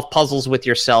you solve puzzles with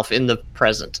yourself in the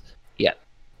present. Yeah.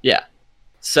 Yeah.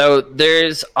 So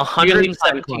there's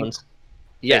 117.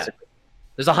 Yeah. Basically.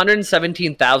 There's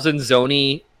 117,000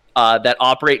 Zoni that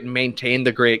operate and maintain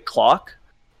the Great Clock,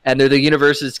 and they're the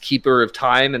universe's keeper of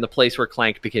time and the place where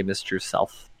Clank became his true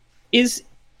self. Is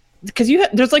because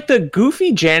there's like the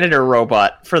goofy janitor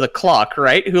robot for the clock,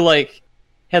 right? Who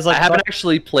has I haven't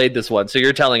actually played this one, so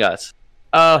you're telling us.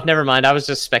 Oh, never mind. I was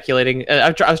just speculating. I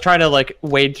was trying to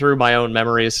wade through my own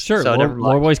memories. Sure, so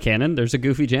Lore Boys canon. There's a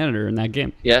goofy janitor in that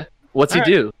game. Yeah. What's he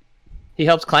do? He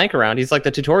helps Clank around. He's like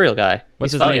the tutorial guy.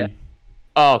 What's his name? Yeah.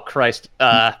 Oh, Christ.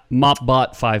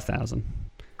 Mopbot 5000.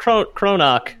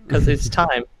 Chronoc, because it's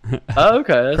time. Oh,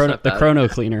 okay. The Chrono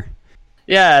Cleaner.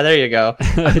 Yeah, there you go.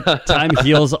 Time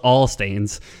heals all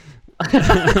stains. That's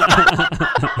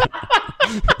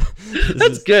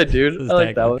good, dude. I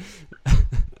like that one.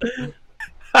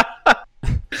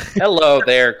 Hello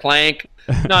there, Clank.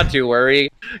 Not to worry.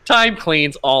 Time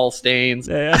cleans all stains.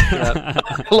 Yeah.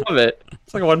 I love it.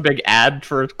 It's like one big ad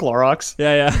for Clorox.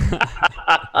 Yeah.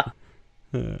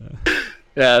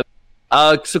 Yeah.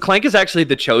 So Clank is actually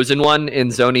the chosen one in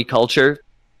Zoni culture.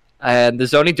 And the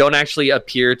Zoni don't actually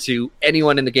appear to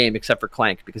anyone in the game except for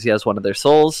Clank because he has one of their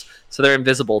souls. So they're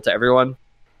invisible to everyone.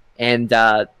 And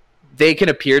they can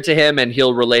appear to him and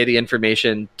he'll relay the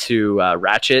information to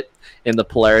Ratchet in the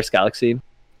Polaris Galaxy.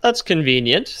 That's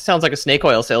convenient. Sounds like a snake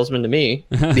oil salesman to me.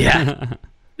 Yeah.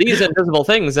 These invisible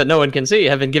things that no one can see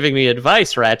have been giving me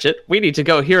advice, Ratchet. We need to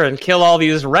go here and kill all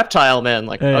these reptile men.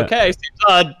 Okay, seems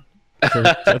odd.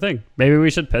 Sure thing. Maybe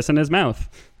we should piss in his mouth.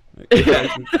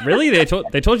 Really? They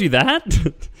told you that?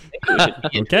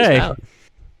 Okay.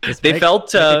 They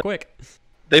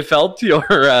felt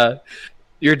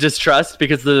your distrust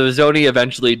because the Zoni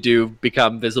eventually do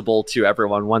become visible to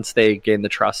everyone once they gain the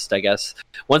trust, I guess.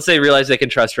 Once they realize they can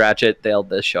trust Ratchet, they'll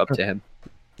just show up to him.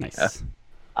 Nice.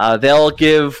 They'll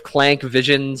give Clank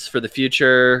visions for the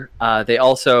future. They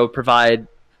also provide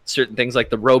certain things like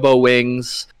the Robo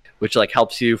Wings, which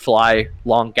helps you fly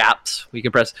long gaps. You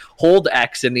can press hold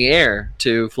X in the air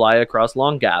to fly across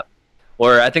long gap.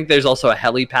 Or I think there's also a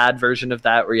helipad version of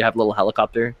that where you have a little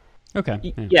helicopter.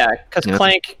 Okay. Yeah, because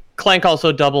Clank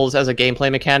also doubles as a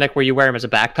gameplay mechanic where you wear him as a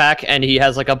backpack, and he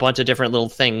has a bunch of different little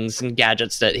things and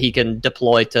gadgets that he can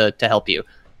deploy to help you.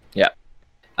 Yeah.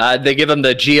 They give him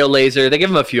the geolaser. They give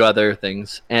him a few other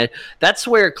things. And that's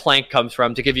where Clank comes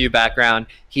from. To give you background,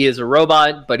 he is a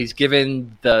robot, but he's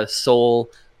given the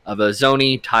soul of a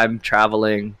Zoni,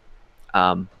 time-traveling,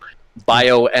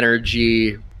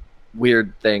 bioenergy,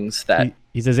 weird things that...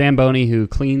 He's a Zamboni who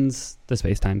cleans the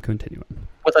space-time continuum.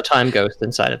 With a time ghost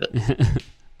inside of it.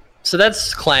 So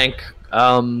that's Clank.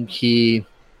 We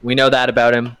know that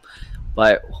about him.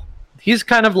 But he's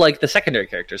kind of like the secondary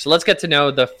character. So let's get to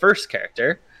know the first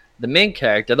character, the main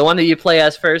character, the one that you play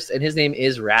as first, and his name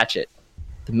is Ratchet,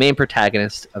 the main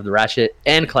protagonist of the Ratchet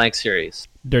and Clank series.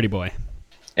 Dirty boy.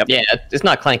 Yep. Yeah, it's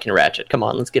not Clank and Ratchet. Come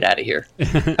on, let's get out of here.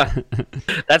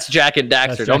 That's Jak and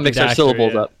Daxter. Don't mix our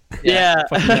syllables up. Yeah.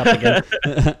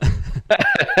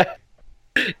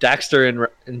 Daxter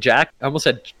and Jak. I almost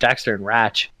said Daxter and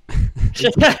Ratch.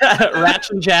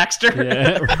 Ratch and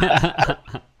Jackster.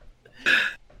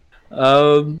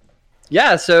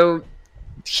 Yeah. So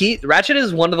Ratchet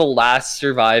is one of the last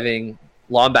surviving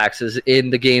Lombaxes in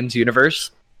the game's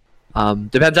universe.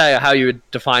 Depends on how you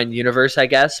would define universe, I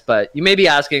guess. But you may be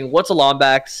asking, what's a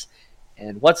Lombax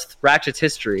and what's Ratchet's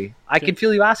history? I can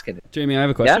feel you asking it. Jamie, I have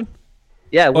a question.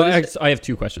 Yeah. I have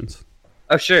two questions.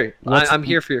 Oh, sure. I'm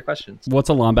here for your questions. What's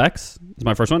a Lombax? Is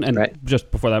my first one. And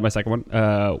just before that, my second one.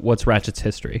 What's Ratchet's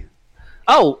history?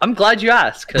 Oh, I'm glad you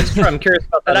asked, because I'm curious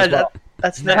about that as well.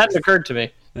 That hadn't occurred to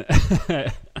me.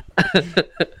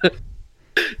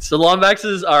 So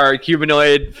Lombaxes are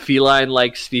humanoid,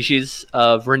 feline-like species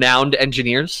of renowned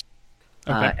engineers.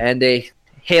 Okay. And they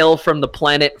hail from the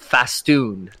planet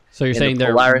Fastoon. So you're saying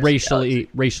they're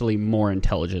racially more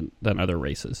intelligent than other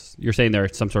races. You're saying they're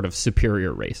some sort of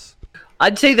superior race.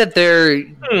 I'd say that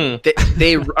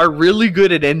they are really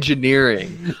good at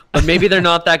engineering, but maybe they're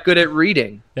not that good at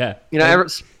reading. Yeah.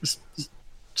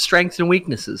 Strengths and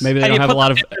weaknesses. Maybe they don't have a lot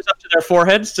of up to their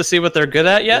foreheads to see what they're good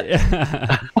at yet.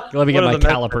 Let me get my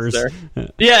calipers.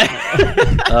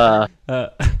 Yeah.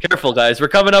 Careful, guys. We're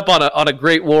coming up on a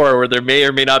great war where there may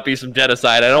or may not be some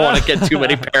genocide. I don't want to get too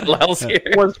many parallels here.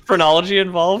 Was phrenology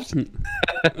involved?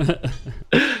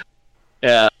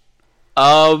 Yeah.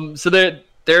 So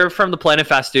they're from the planet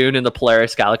Fastoon in the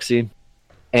Polaris galaxy,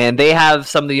 and they have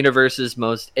some of the universe's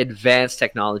most advanced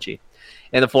technology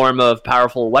in the form of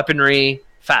powerful weaponry,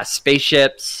 fast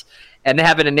spaceships, and they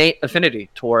have an innate affinity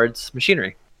towards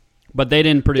machinery. But they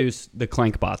didn't produce the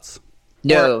Clank bots.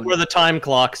 No. Or the time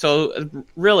clock. So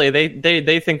really,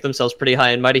 they think themselves pretty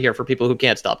high and mighty here for people who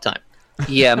can't stop time.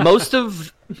 Yeah, most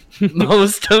of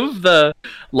the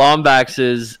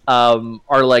Lombaxes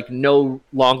are like no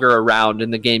longer around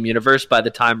in the game universe by the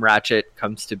time Ratchet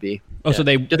comes to be. Oh, yeah. So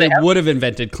they would have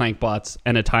invented Clank bots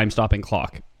and a time-stopping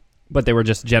clock, but they were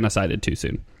just genocided too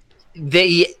soon.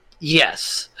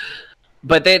 Yes,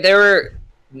 but they were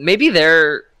maybe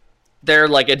their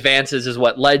like advances is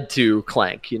what led to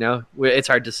Clank. It's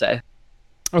hard to say.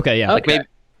 Okay, yeah. Like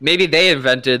maybe they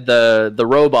invented the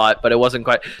robot, but it wasn't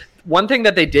quite. One thing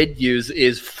that they did use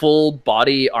is full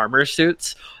body armor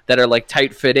suits that are like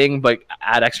tight fitting, but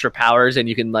add extra powers, and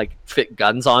you can like fit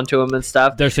guns onto them and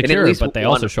stuff. They're secure, but they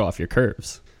also show off your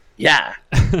curves. Yeah,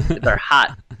 they're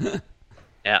hot.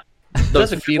 Yeah,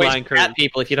 those feline curves.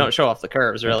 People, if you don't show off the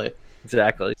curves, really.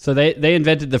 Exactly. So they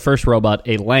invented the first robot,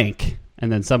 a Lank,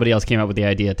 and then somebody else came up with the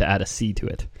idea to add a C to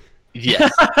it.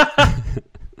 Yes.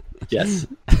 Yes.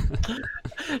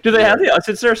 Do they have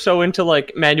since they're so into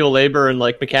like manual labor and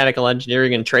like mechanical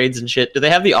engineering and trades and shit, do they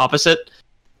have the opposite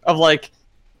of like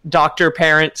doctor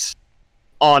parents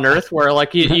on Earth, where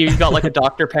like you got like a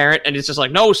doctor parent and it's just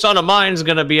like, no son of mine's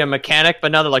gonna be a mechanic,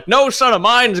 but now they're like, no son of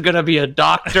mine's gonna be a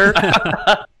doctor.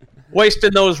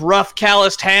 Wasting those rough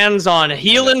calloused hands on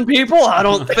healing people? I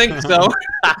don't think so.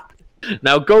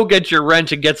 Now go get your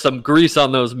wrench and get some grease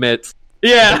on those mitts.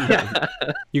 Yeah.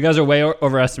 You guys are way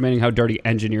overestimating how dirty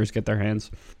engineers get their hands.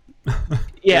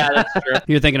 Yeah, that's true.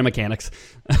 You're thinking of mechanics.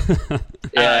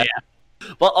 Yeah.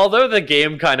 Well, although the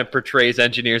game kind of portrays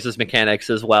engineers as mechanics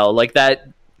as well, like that,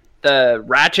 the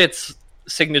Ratchet's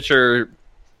signature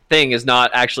thing is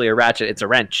not actually a ratchet; it's a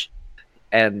wrench.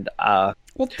 And well,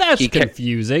 that's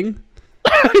confusing.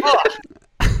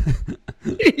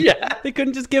 Yeah, they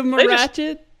couldn't just give him a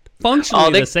ratchet.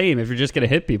 Functionally the same if you're just going to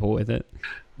hit people with it.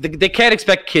 They can't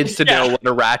expect kids to know what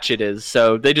a ratchet is,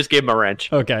 so they just gave him a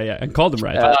wrench. Okay, yeah, and called him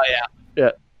ratchet. Oh yeah.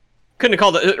 Couldn't have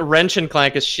called it wrench and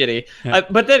Clank is shitty. Yeah.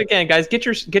 But then again, guys, get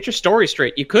your story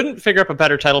straight. You couldn't figure up a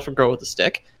better title for Girl with a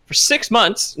Stick for 6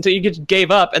 months until you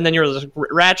gave up, and then you're like,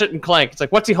 Ratchet and Clank. It's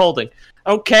like, what's he holding? I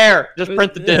don't care. Just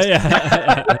print the disc.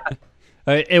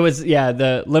 It was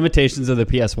the limitations of the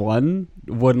PS1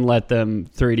 wouldn't let them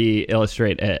 3D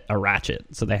illustrate a ratchet,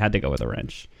 so they had to go with a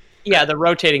wrench. Yeah, the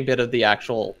rotating bit of the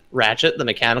actual ratchet, the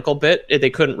mechanical bit,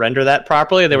 they couldn't render that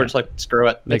properly. They were just like, screw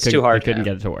it. It's too hard. They couldn't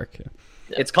get it to work. Yeah.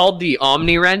 It's called the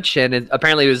Omni Wrench, and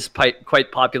apparently it was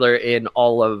quite popular in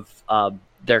all of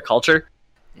their culture.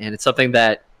 And it's something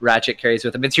that Ratchet carries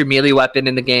with him. It's your melee weapon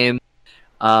in the game.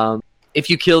 If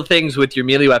you kill things with your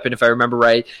melee weapon, if I remember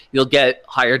right, you'll get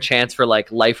higher chance for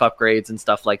like life upgrades and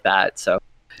stuff like that. So,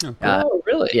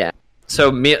 really? Yeah. So,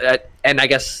 and I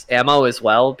guess ammo as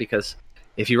well, because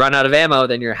If you run out of ammo,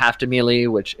 then you're have to melee,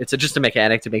 which it's just a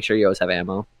mechanic to make sure you always have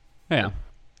ammo. Yeah.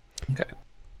 Okay.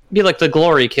 Be like the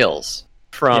glory kills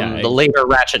from the later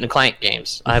Ratchet and Clank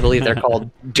games. I believe they're called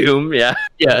Doom. Yeah.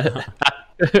 Yeah.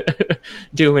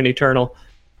 Doom and Eternal.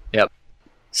 Yep.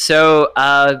 So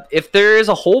if there is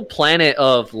a whole planet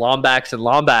of Lombax and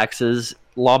Lombaxes,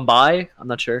 Lombi, I'm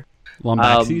not sure.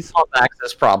 Lombaxes?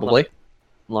 Lombaxes, probably.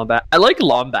 I like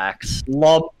Lombax.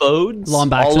 Lombodes?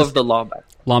 Lombaxes. All of the Lombax.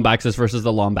 Lombaxes versus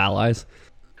the Lomballies.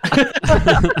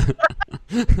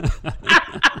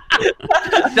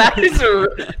 That is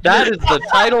the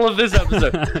title of this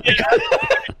episode.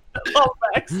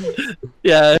 Lombax.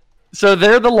 Yeah. So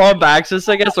they're the Lombaxes,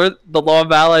 I guess, or the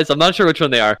Lomballies. I'm not sure which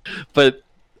one they are, but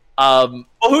well,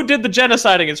 who did the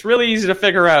genociding? It's really easy to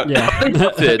figure out. Yeah. They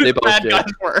both did. They both bad did. guys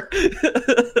were.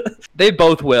 They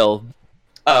both will.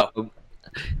 Oh.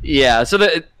 Yeah. So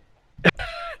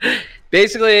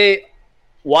basically,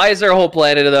 why is there a whole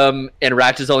planet of them, and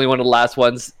Ratchet's only one of the last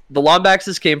ones? The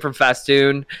Lombaxes came from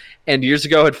Fastoon, and years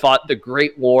ago had fought the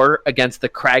Great War against the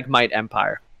Kragmite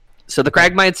Empire. So the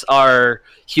Kragmites are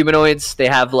humanoids. They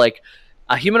have like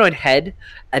a humanoid head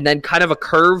and then kind of a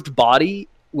curved body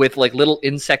with like little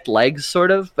insect legs,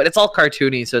 sort of. But it's all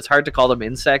cartoony, so it's hard to call them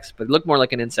insects, but they look more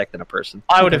like an insect than a person.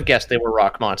 I would have guessed they were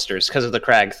rock monsters because of the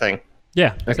crag thing.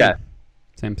 Yeah. Okay.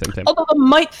 Same. Although the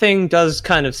mite thing does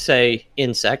kind of say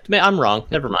insect. I'm wrong.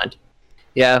 Never mind.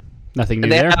 Yeah. Nothing new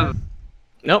And they there.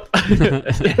 Nope.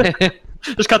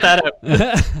 Just cut that out.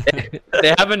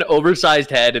 They have an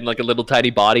oversized head and like a little tiny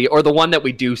body, or the one that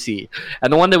we do see.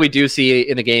 And the one that we do see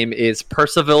in the game is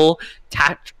Percival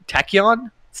Tachyon.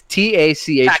 It's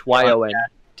Tachyon.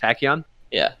 Tachyon.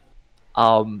 Yeah.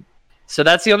 So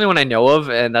that's the only one I know of,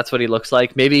 and that's what he looks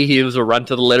like. Maybe he was a run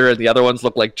to the litter, and the other ones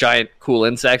look like giant, cool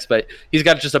insects, but he's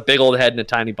got just a big old head and a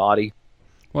tiny body.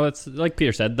 Well, it's like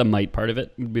Peter said, the mite part of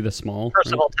it would be the small.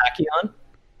 Percival Tachyon?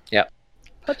 Yeah.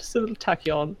 Percival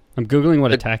Tachyon. I'm Googling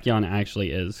what a tachyon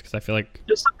actually is, because I feel like...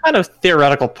 Just some kind of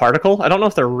theoretical particle. I don't know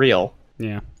if they're real.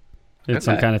 Yeah. It's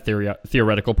some kind of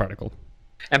theoretical particle.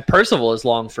 And Percival is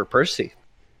long for Percy.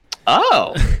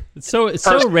 Oh. It's so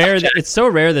rare that it's so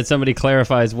rare that somebody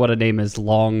clarifies what a name is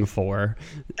long for.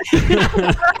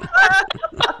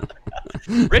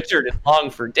 Richard is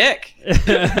long for dick.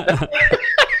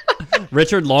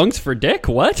 Richard longs for dick?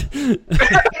 What?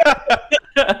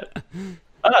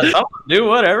 Something new,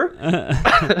 whatever.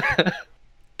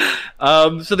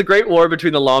 So the Great War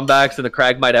between the Lombax and the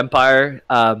Kragmite Empire.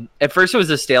 At first it was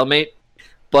a stalemate,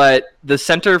 but the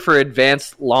Center for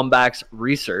Advanced Lombax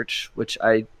Research, which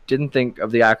I didn't think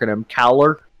of the acronym,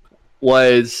 CALR,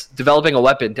 was developing a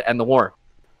weapon to end the war.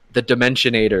 The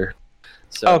Dimensionator.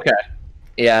 So, okay.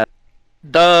 Yeah.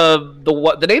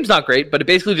 The name's not great, but it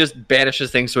basically just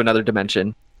banishes things to another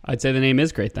dimension. I'd say the name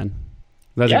is great then.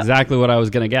 That's exactly what I was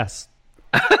going to guess.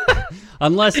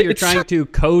 Unless you're trying to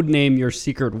code name your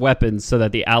secret weapons so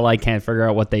that the ally can't figure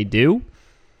out what they do.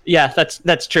 Yeah,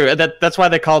 that's true. That's why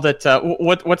they called it.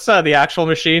 What's the actual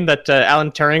machine that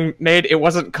Alan Turing made? It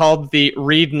wasn't called the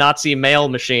Read Nazi Mail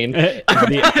machine. No,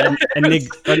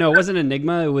 it wasn't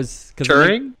Enigma. It was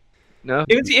Turing. No,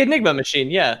 it was the Enigma machine.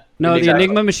 Yeah. No, the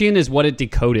Enigma machine is what it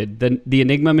decoded. The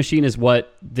Enigma machine is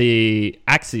what the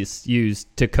Axis used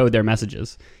to code their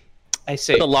messages. I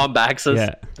see. The Lombaxes.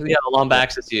 Yeah, the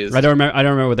Lombaxes used. I don't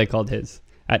remember what they called his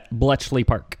at Bletchley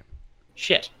Park.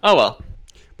 Shit. Oh well.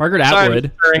 Margaret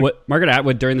Atwood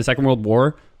during the Second World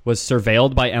War was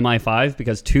surveilled by MI5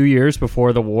 because 2 years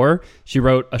before the war, she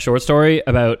wrote a short story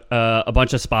about a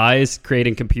bunch of spies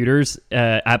creating computers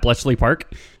at Bletchley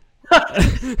Park.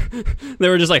 They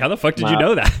were just like, how the fuck did you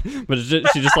know that? But she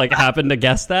just like happened to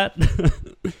guess that.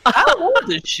 How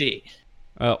old is she?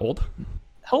 Old.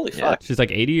 Holy fuck. She's like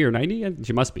 80 or 90.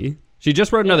 She must be. She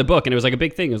just wrote another book, and it was like a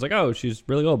big thing. It was like, oh, she's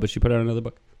really old, but she put out another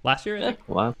book last year, I think.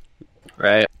 Wow.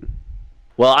 Right.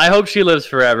 Well, I hope she lives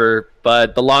forever,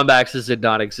 but the Lombaxes did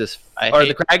not exist,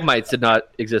 the Kragmites did not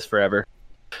exist forever.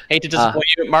 Hate to disappoint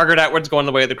you, Margaret Atwood's going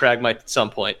the way of the Kragmite at some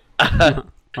point. Are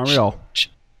we all?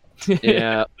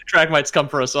 Yeah. The Kragmites come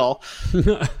for us all.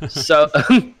 So,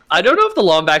 I don't know if the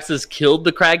Lombaxes killed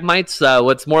the Kragmites.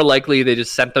 What's more likely, they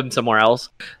just sent them somewhere else.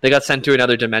 They got sent to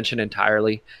another dimension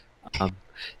entirely.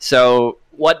 So,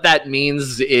 what that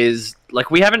means is,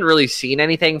 like, we haven't really seen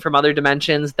anything from other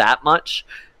dimensions that much.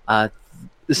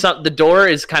 The door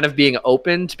is kind of being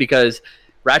opened because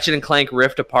Ratchet and Clank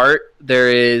Rift Apart,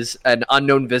 there is an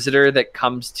unknown visitor that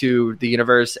comes to the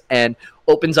universe and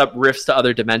opens up rifts to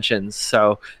other dimensions.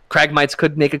 So Kragmites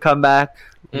could make a comeback.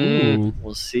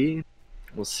 We'll see.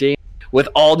 With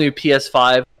all new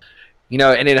PS5,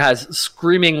 and it has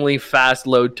screamingly fast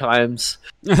load times.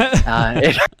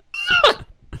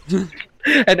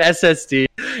 An SSD.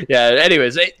 Yeah.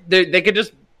 Anyways, they could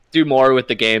just do more with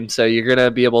the game, so you're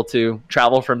gonna be able to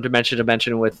travel from dimension to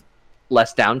dimension with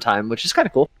less downtime, which is kind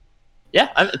of cool.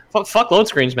 Yeah. Fuck load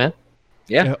screens, man.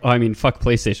 Yeah. I mean, fuck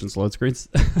PlayStation's load screens.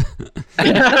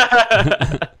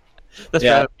 That's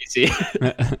right.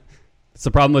 PC. It's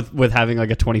the problem with having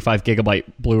like a 25 gigabyte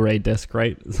Blu-ray disc,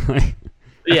 right?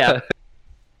 Yeah.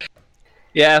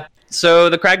 Yeah. So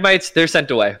the Cragmites, they're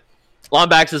sent away.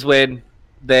 Lombaxes win.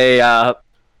 They're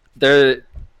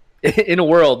in a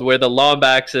world where the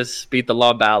Lombaxes beat the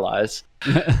Lomballies.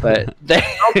 But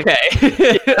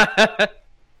okay.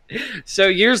 So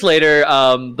years later,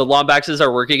 the Lombaxes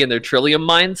are working in their Trillium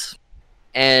mines,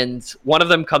 and one of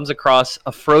them comes across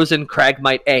a frozen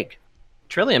Cragmite egg.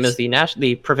 Trillium is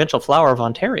the provincial flower of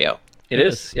Ontario. It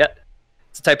is, yeah.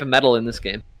 It's a type of metal in this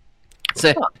game.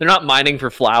 So they're not mining for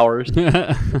flowers.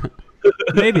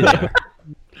 Maybe they are.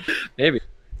 Maybe.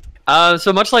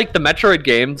 So much like the Metroid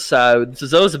games, this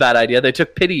is always a bad idea. They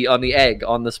took pity on the egg,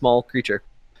 on the small creature.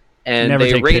 And never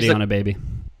they take pity on a baby.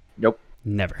 Nope.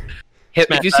 Never.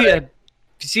 If you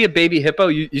see a baby hippo,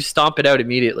 you stomp it out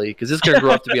immediately, because this is going to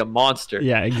grow up to be a monster.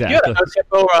 Yeah, exactly. You had a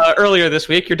hippo earlier this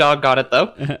week. Your dog got it,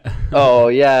 though. Oh,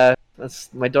 yeah.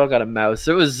 My dog got a mouse.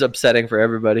 It was upsetting for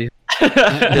everybody.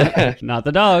 Not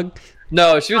the dog.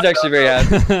 No, she was actually very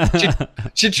happy.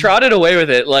 She trotted away with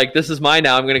it, like, this is mine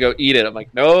now, I'm going to go eat it. I'm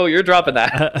like, no, you're dropping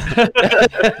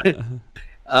that.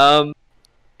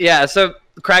 Yeah, so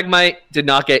Cragmite did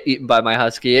not get eaten by my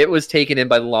husky. It was taken in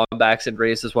by the Lombax and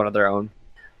raised as one of their own.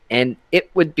 And it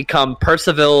would become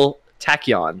Percival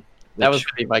Tachyon. That was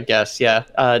pretty my guess, yeah.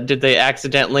 Did they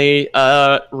accidentally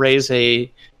raise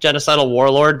a genocidal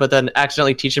warlord, but then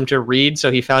accidentally teach him to read,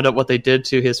 so he found out what they did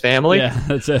to his family? Yeah,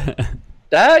 that's it.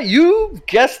 You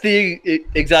guessed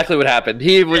exactly what happened.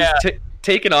 He was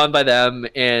taken on by them,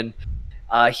 and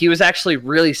he was actually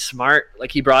really smart.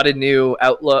 Like, he brought a new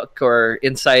outlook or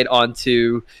insight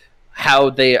onto how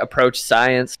they approach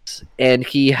science, and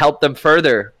he helped them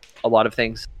further a lot of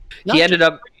things. He ended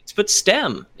up, but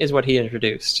STEM is what he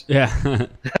introduced. Yeah,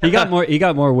 he got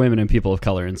more women and people of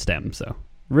color in STEM. So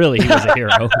really, he was a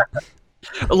hero.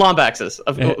 Lombaxes,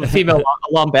 female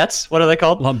Lombettes. What are they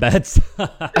called? Lombettes,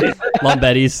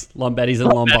 Lombetties,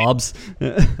 and Lombobs.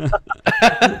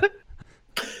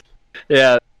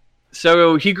 Yeah.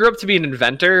 So he grew up to be an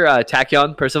inventor,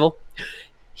 Tachyon Percival.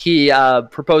 He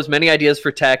proposed many ideas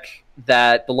for tech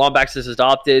that the Lombaxes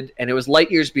adopted, and it was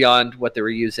light years beyond what they were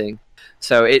using.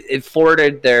 So it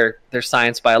forwarded their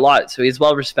science by a lot. So he's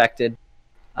well respected.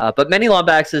 But many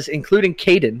Lombaxes, including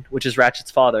Caden, which is Ratchet's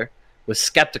father, was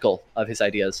skeptical of his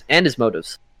ideas and his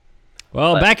motives.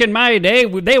 Well, back in my day,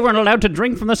 they weren't allowed to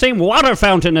drink from the same water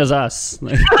fountain as us.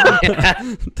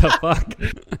 The fuck?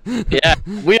 Yeah,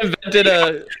 we invented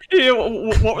a...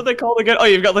 What were they called again? Oh,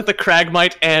 you've got like the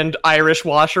Cragmite and Irish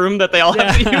washroom that they all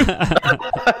have to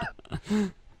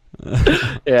use.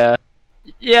 Yeah.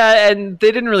 Yeah, and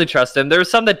they didn't really trust him. There were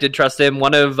some that did trust him.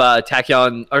 One of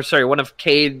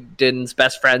Caden's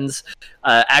best friends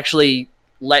actually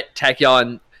let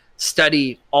Tachyon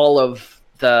study all of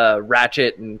the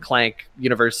Ratchet and Clank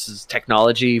universe's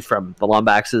technology from the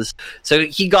Lombaxes. So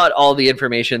he got all the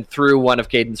information through one of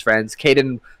Caden's friends.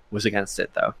 Caden was against it,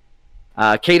 though.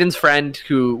 Caden's friend,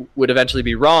 who would eventually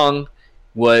be wrong,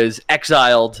 was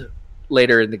exiled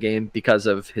later in the game because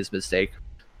of his mistake.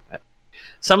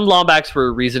 Some Lombax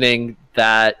were reasoning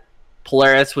that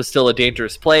Polaris was still a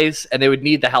dangerous place, and they would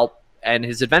need the help and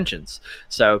his inventions.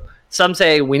 So some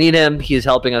say we need him, he is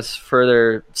helping us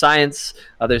further science.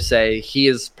 Others say he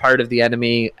is part of the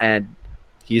enemy and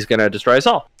he's going to destroy us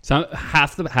all. So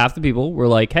half the people were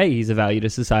like, hey, he's a value to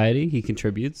society, he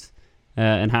contributes.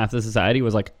 And half the society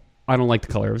was like, I don't like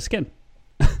the color of his skin.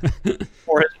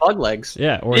 Or his bug legs.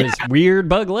 Yeah, or his weird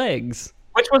bug legs.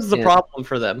 Which was the problem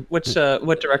for them? What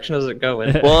direction does it go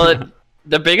in? Well,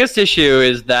 the biggest issue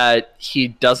is that he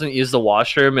doesn't use the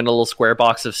washroom in a little square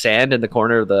box of sand in the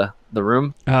corner of the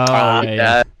room. Oh,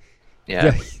 yeah.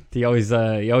 He always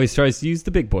tries to use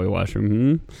the big boy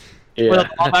washroom. Yeah. Well, the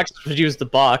Lombax would use the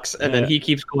box, and then he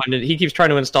keeps trying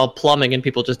to install plumbing, and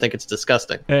people just think it's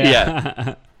disgusting.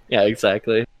 Yeah, yeah,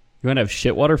 exactly. You want to have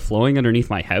shit water flowing underneath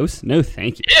my house? No,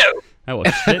 thank you. Ew. I will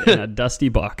shit in a dusty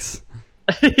box.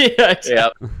 Yeah, exactly. Yeah.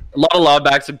 A lot of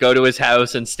Lombax would go to his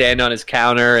house and stand on his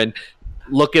counter and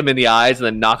look him in the eyes and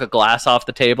then knock a glass off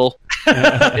the table.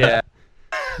 Yeah.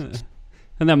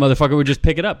 And that motherfucker would just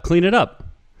pick it up, clean it up.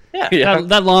 Yeah.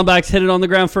 That Lombax hit it on the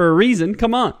ground for a reason.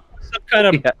 Come on. Some kind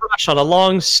of brush on a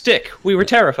long stick. We were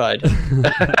terrified.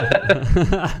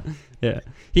 Yeah.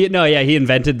 He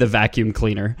invented the vacuum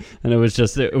cleaner, and it was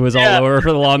all over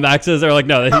for the Lombaxes. They're like,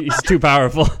 no, he's too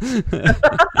powerful.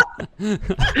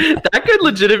 That could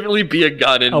legitimately be a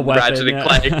gun in Ratchet and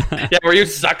Clank. Yeah, where you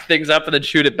suck things up and then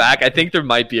shoot it back. I think there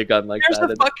might be a gun like that.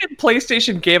 There's a fucking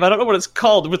PlayStation game. I don't know what it's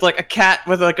called, with like a cat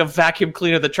with like a vacuum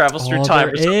cleaner that travels through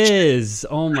time. There is.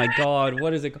 Oh my god,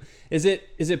 what is it? Is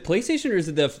it PlayStation or is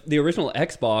it the original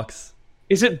Xbox?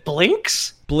 Is it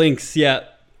Blinks? Blinks, yeah.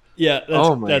 Yeah,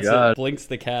 that's god. It. Blinks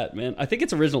the cat, man. I think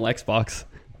it's original Xbox.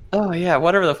 Oh yeah,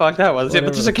 whatever the fuck that was. Yeah,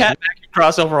 but there's a cat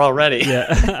crossover already.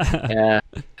 Yeah. Yeah.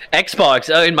 Xbox.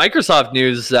 In Microsoft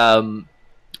news,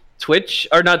 Twitch,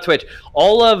 or not Twitch,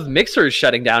 all of Mixer is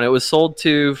shutting down. It was sold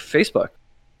to Facebook.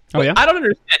 Oh yeah. I don't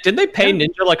understand. Didn't they pay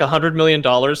Ninja like $100 million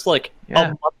like a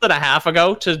month and a half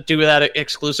ago to do that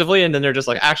exclusively, and then they're just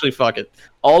like, actually, fuck it.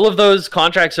 All of those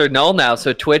contracts are null now.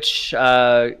 So Twitch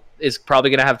is probably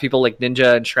going to have people like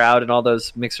Ninja and Shroud and all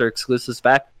those Mixer exclusives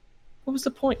back. What was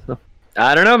the point?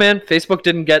 I don't know, man. Facebook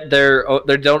didn't get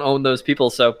they don't own those people,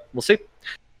 so we'll see.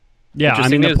 Yeah, I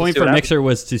mean, the point for Mixer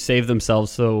was to save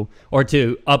themselves, or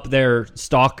to up their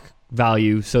stock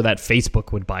value so that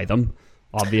Facebook would buy them,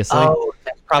 obviously. Oh,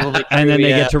 that's probably true, and then they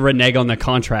get to renege on the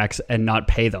contracts and not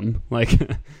pay them. Like,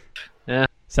 yeah,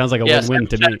 sounds like a win-win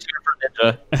to me.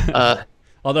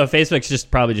 Although Facebook's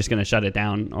probably just going to shut it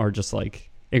down or just like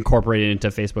incorporate it into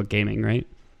Facebook Gaming, right?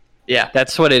 Yeah,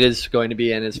 that's what it is going to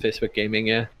be in, is Facebook Gaming,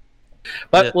 yeah.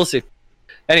 But we'll see.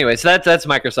 Anyway, so that's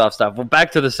Microsoft stuff. Well,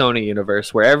 back to the Sony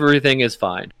universe where everything is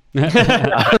fine. So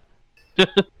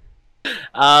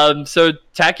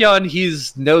Tachyon,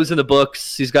 he's nose in the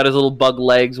books. He's got his little bug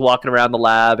legs walking around the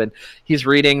lab, and he's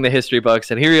reading the history books,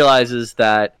 and he realizes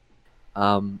that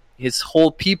his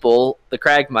whole people, the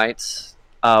Kragmites,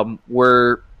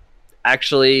 were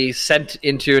actually sent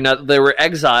into another. They were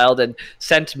exiled and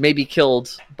sent, maybe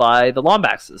killed by the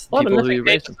Lombaxes. The people who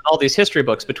raised all these history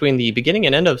books between the beginning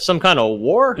and end of some kind of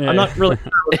war. Yeah. I'm not really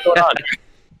sure what's going on.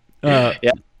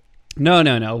 Yeah.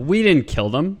 No. We didn't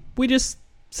kill them. We just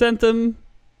sent them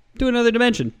to another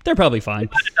dimension. They're probably fine.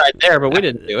 Right there, but we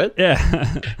didn't do it.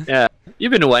 Yeah. Yeah.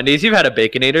 You've been to Wendy's. You've had a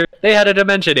Baconator. They had a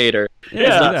Dimensionator. Yeah,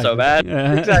 it's not so bad.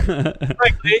 Yeah. Exactly.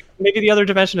 Frankly, maybe the other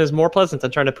dimension is more pleasant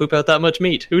than trying to poop out that much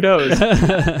meat. Who knows?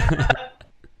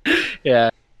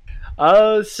 Yeah.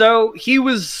 So he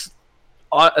was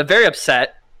very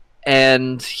upset,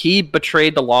 and he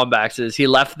betrayed the Lombaxes. He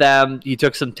left them. He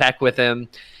took some tech with him,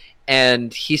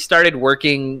 and he started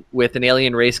working with an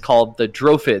alien race called the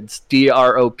Drophids.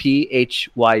 Drophyds.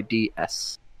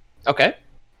 Okay.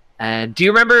 And do you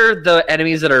remember the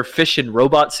enemies that are fish in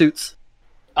robot suits?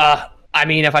 I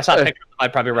mean, if I saw a picture,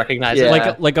 I'd probably recognize it.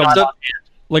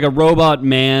 Like a robot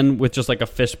man with just like a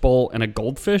fishbowl and a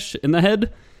goldfish in the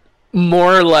head.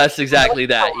 More or less, exactly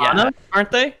that. Yeah, aren't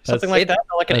they? Something like that,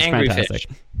 like an angry fantastic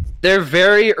fish. They're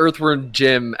very Earthworm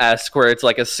Jim-esque, where it's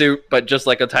like a suit, but just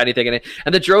like a tiny thing in it.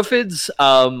 And the Drophids,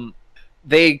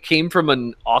 they came from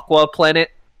an aqua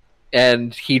planet,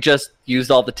 and he just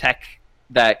used all the tech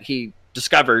that he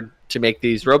discovered to make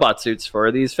these robot suits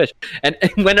for these fish. And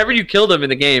whenever you kill them in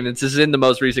the game, this is in the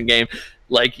most recent game,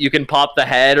 like you can pop the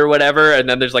head or whatever, and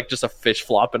then there's like just a fish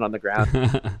flopping on the ground.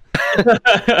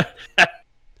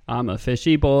 I'm a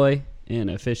fishy boy in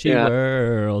a fishy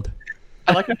world.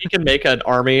 I like how you can make an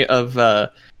army of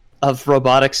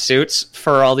robotic suits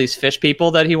for all these fish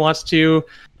people that he wants to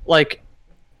like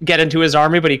get into his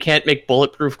army, but he can't make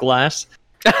bulletproof glass.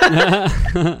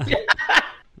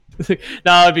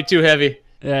 No, it'd be too heavy.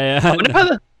 Yeah.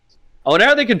 I wonder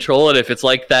how they control it, if it's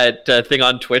like that thing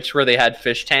on Twitch where they had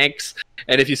fish tanks,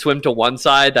 and if you swim to one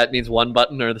side, that means one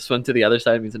button, or the swim to the other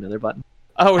side means another button.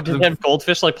 Oh, did they have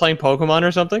goldfish like playing Pokemon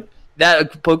or something?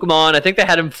 That Pokemon, I think they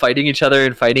had them fighting each other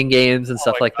in fighting games and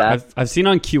stuff like that. I've seen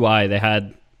on QI they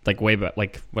had like way back,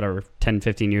 like whatever, 10,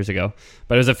 15 years ago,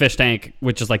 but it was a fish tank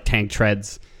with just like tank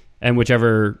treads, and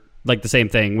whichever, like the same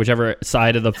thing, whichever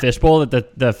side of the fishbowl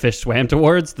that the fish swam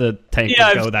towards, the tank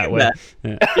would go that way.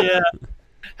 Yeah.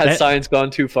 Has science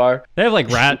gone too far? They have like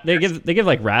they give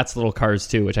like rats little cars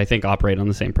too, which I think operate on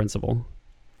the same principle.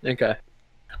 Okay.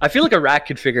 I feel like a rat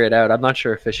could figure it out. I'm not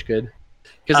sure a fish could.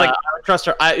 Because I would trust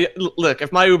her. Look,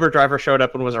 if my Uber driver showed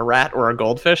up and was a rat or a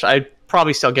goldfish, I'd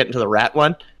probably still get into the rat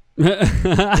one.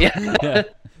 Yeah.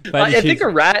 I think a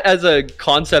rat as a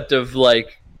concept of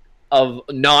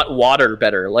not water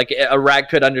better. Like a rat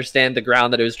could understand the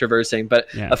ground that it was traversing, but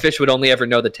a fish would only ever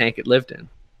know the tank it lived in.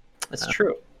 That's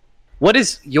true. What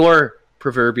is your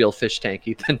proverbial fish tank,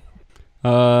 Ethan?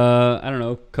 I don't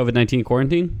know. COVID-19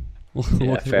 quarantine?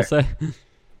 What people say?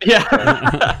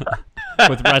 Yeah.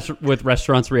 with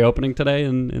restaurants reopening today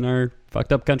in our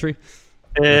fucked up country.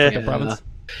 Province.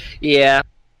 Yeah.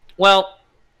 Well,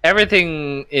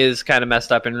 everything is kind of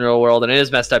messed up in real world, and it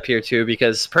is messed up here too,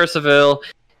 because Percival,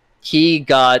 he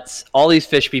got all these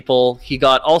fish people. He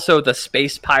got also the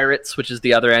space pirates, which is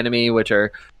the other enemy, which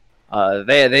are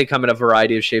they come in a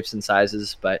variety of shapes and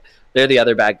sizes, but they're the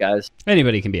other bad guys.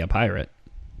 Anybody can be a pirate.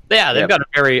 Yeah, they've got a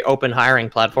very open hiring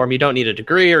platform. You don't need a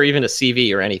degree or even a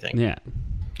CV or anything. Yeah.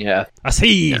 A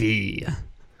CV. Yeah.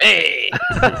 Hey!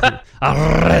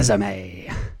 A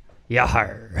resume.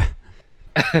 Yar.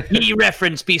 Ye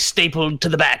reference be stapled to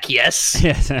the back, yes?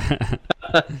 Yes.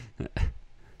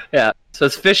 Yeah, so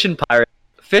it's fish and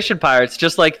pirates,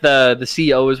 just like the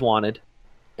CEOs wanted.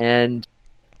 And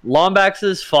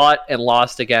Lombaxes fought and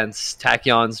lost against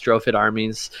Tachyon's Drophet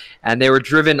armies, and they were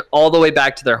driven all the way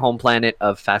back to their home planet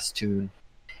of Fastoon.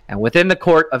 And within the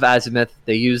court of Azimuth,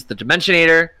 they used the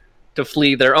Dimensionator to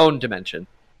flee their own dimension.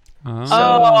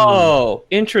 Oh,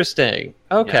 interesting.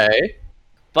 Okay. Yeah.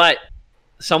 But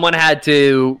someone had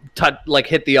to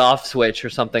hit the off switch or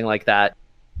something like that.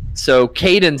 So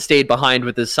Caden stayed behind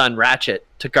with his son Ratchet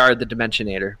to guard the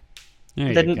Dimensionator. There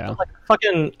you Didn't go.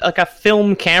 fucking a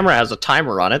film camera has a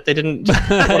timer on it. They didn't.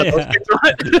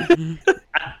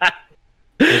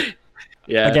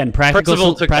 Yeah. Again,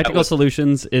 practical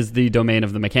solutions is the domain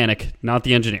of the mechanic, not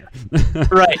the engineer.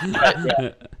 Right.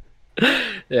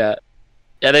 Yeah.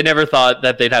 Yeah, they never thought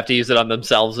that they'd have to use it on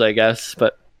themselves, I guess,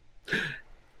 but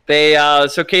they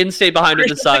so Caden stayed behind with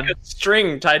his son. Like a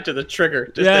string tied to the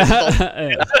trigger. Just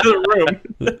Yeah. the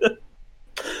room.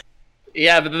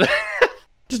 Yeah, but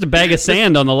just a bag of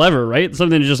sand on the lever, right?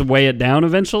 Something to just weigh it down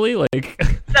eventually, like.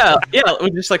 Yeah. It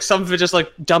was just like some of it just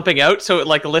like dumping out, so it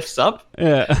like lifts up.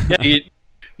 Yeah.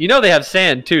 You know they have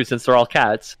sand too, since they're all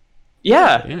cats.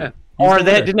 Yeah. Or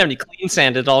they didn't have any clean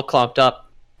sand; it all clumped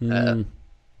up.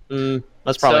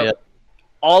 That's probably it.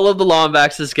 All of the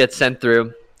Lombaxes get sent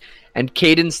through, and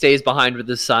Caden stays behind with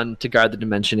his son to guard the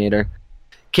Dimensionator.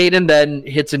 Caden then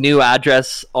hits a new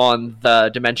address on the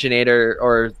Dimensionator,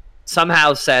 or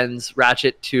somehow sends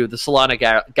Ratchet to the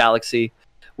Solana Galaxy,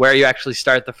 where you actually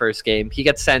start the first game. He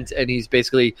gets sent, and he's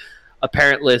basically a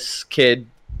parentless kid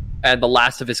and the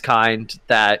last of his kind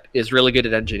that is really good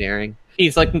at engineering.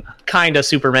 He's like kind of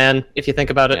Superman, if you think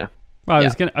about it. Yeah. Well,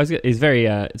 he's very,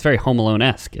 it's very Home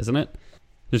Alone-esque, isn't it?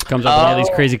 Just comes up with all these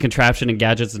crazy contraption and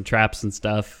gadgets and traps and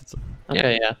stuff. It's,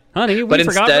 Yeah. honey, we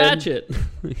forgot Ratchet.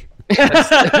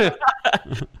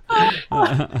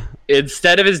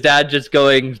 Instead of his dad just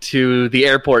going to the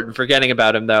airport and forgetting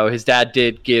about him, though, his dad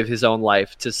did give his own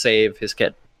life to save his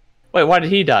kid. Wait, why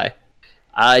did he die?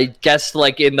 I guess,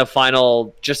 in the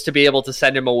final, just to be able to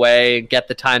send him away and get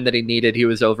the time that he needed, he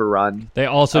was overrun. They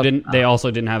also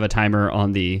didn't have a timer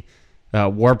on the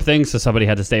warp thing, so somebody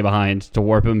had to stay behind to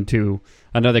warp him to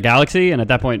another galaxy. And at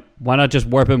that point, why not just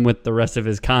warp him with the rest of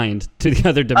his kind to the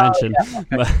other dimension?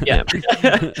 Yeah.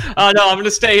 Oh no, I'm going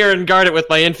to stay here and guard it with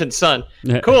my infant son.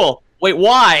 Yeah. Cool. Wait,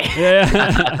 why?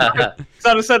 Yeah.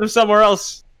 Thought to send him somewhere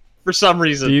else for some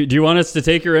reason. Do you want us to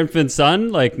take your infant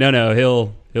son? No,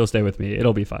 he'll stay with me.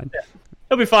 It'll be fine. Yeah.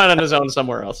 He'll be fine on his own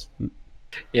somewhere else.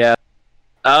 Yeah.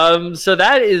 So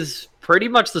that is pretty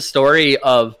much the story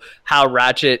of how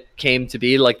Ratchet came to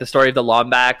be. The story of the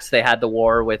Lombax. They had the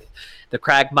war with the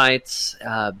Kragmites.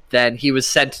 Then he was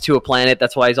sent to a planet.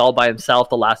 That's why he's all by himself,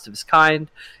 the last of his kind.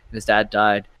 And his dad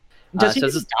died. Does he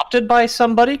get adopted by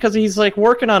somebody? Because he's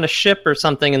working on a ship or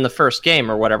something in the first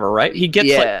game or whatever, right? He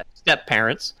gets step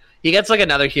parents. He gets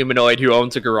another humanoid who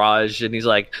owns a garage, and he's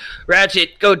like,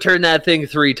 Ratchet, go turn that thing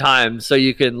 3 times so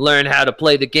you can learn how to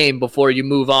play the game before you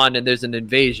move on and there's an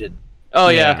invasion. Oh,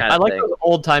 yeah. I like those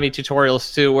old-timey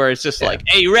tutorials, too, where it's just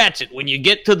hey, Ratchet, when you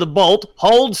get to the bolt,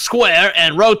 hold square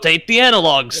and rotate the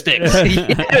analog sticks.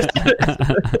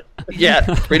 Yeah,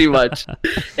 pretty much.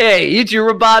 Hey, eat your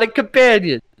robotic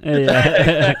companion. Yeah.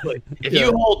 Exactly. If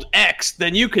you hold X,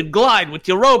 then you can glide with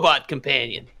your robot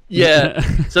companion. Yeah,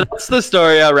 so that's the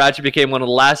story how Ratchet became one of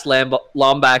the last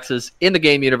Lombaxes in the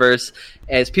game universe,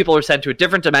 as people were sent to a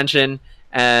different dimension,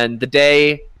 and the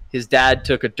day his dad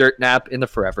took a dirt nap in the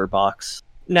Forever Box.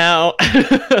 Now,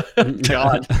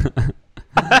 God.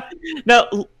 Now,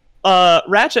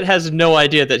 Ratchet has no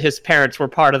idea that his parents were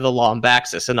part of the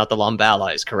Lombaxes and not the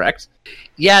Lomballies, correct?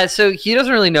 Yeah, so he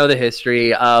doesn't really know the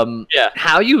history.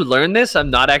 How you learn this, I'm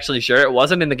not actually sure. It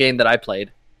wasn't in the game that I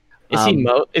played.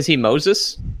 Is he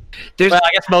Moses? Well, I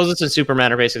guess Moses and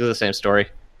Superman are basically the same story.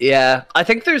 Yeah, I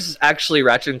think there's actually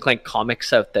Ratchet and Clank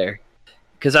comics out there.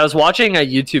 Because I was watching a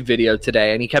YouTube video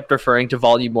today, and he kept referring to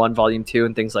Volume 1, Volume 2,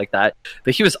 and things like that.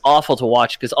 But he was awful to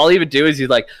watch, because all he would do is he's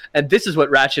like, and this is what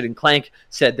Ratchet and Clank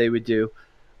said they would do.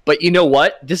 But you know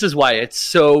what? This is why it's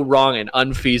so wrong and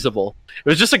unfeasible. It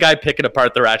was just a guy picking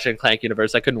apart the Ratchet and Clank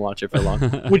universe. I couldn't watch it for long.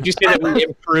 Would you say that we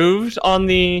improved on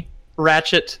the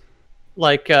Ratchet,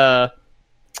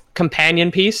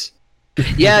 companion piece?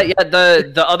 Yeah.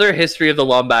 The other history of the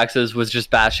Lombaxes was just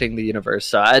bashing the universe.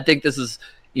 So I think this is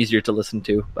easier to listen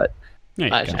to. But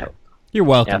You're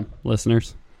welcome,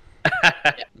 listeners.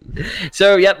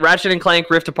 So, Ratchet and Clank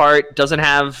Rift Apart doesn't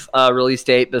have a release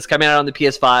date, but it's coming out on the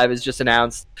PS5, is just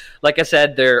announced. Like I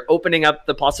said, they're opening up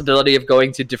the possibility of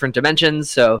going to different dimensions,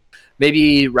 so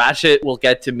maybe Ratchet will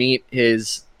get to meet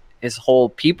his whole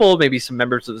people, maybe some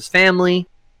members of his family.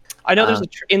 I know there's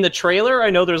in the trailer, I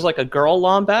know there's like a girl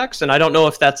Lombax, and I don't know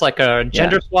if that's like a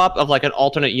gender swap of like an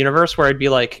alternate universe where it'd be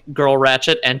like girl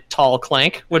Ratchet and tall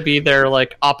Clank would be their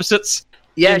like opposites.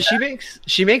 Yeah,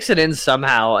 she makes it in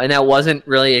somehow, and that wasn't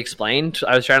really explained.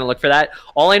 I was trying to look for that.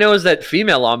 All I know is that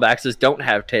female Lombaxes don't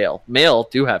have tail. Male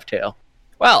do have tail.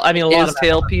 Well, I mean, a lot of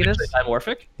tail penis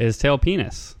dimorphic. Is tail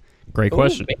penis? Great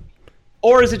question. Ooh,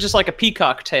 or is it just like a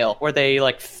peacock tail where they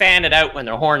like fan it out when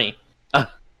they're horny?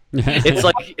 It's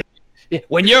like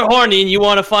when you're horny and you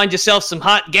want to find yourself some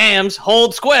hot gams,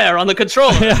 hold square on the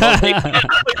controller.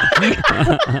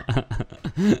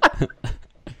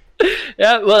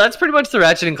 Yeah, well, that's pretty much the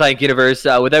Ratchet and Clank universe,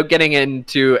 without getting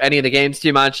into any of the games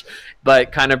too much,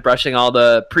 but kind of brushing all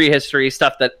the prehistory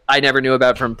stuff that I never knew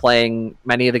about from playing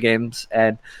many of the games,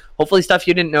 and hopefully stuff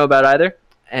you didn't know about either.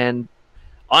 And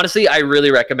honestly, I really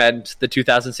recommend the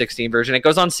 2016 version. It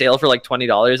goes on sale for like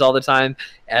 $20 all the time,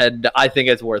 and I think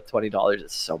it's worth $20.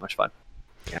 It's so much fun.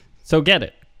 Yeah. So get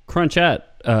it. Crunch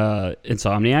at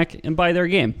Insomniac and buy their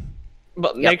game.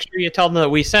 But make sure you tell them that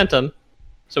we sent them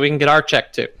so we can get our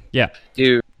check too. Yeah.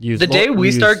 Dude, day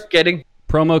we start getting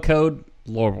promo code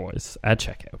LoreBoys at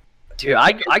checkout. Dude,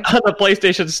 I got the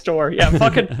PlayStation Store. Yeah,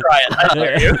 fucking try it. I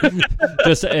dare you.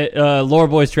 Just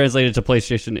LoreBoys translated to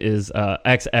PlayStation is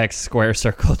XX square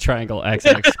circle triangle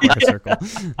XX square circle.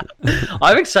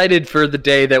 I'm excited for the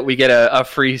day that we get a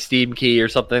free Steam key or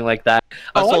something like that.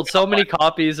 I've sold so many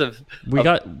copies of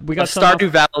Stardew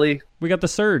Valley. We got the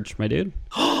Surge, my dude.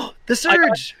 The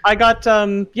Surge. I got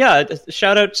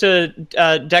shout out to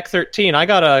Deck 13. I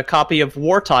got a copy of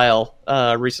War Tile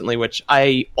recently, which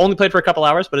I only played for a couple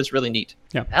hours, but it's really neat.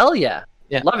 Yeah. Hell yeah.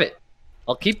 Love it.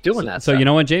 I'll keep doing that. So you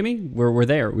know what, Jamie? We're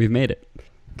there. We've made it.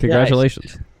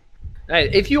 Congratulations. All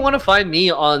right, if you want to find me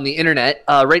on the internet,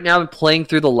 right now I'm playing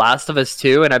through The Last of Us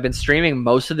 2, and I've been streaming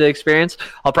most of the experience.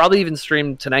 I'll probably even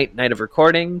stream tonight, night of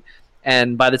recording.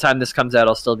 And by the time this comes out,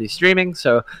 I'll still be streaming.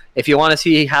 So if you want to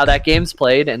see how that game's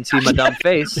played and see my dumb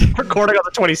face. Recording on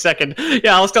the 22nd.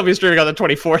 Yeah, I'll still be streaming on the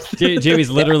 24th. Jamie's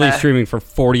literally streaming for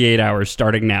 48 hours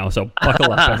starting now. So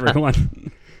buckle up,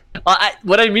 everyone.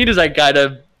 What I mean is I kind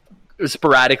of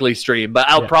sporadically stream, but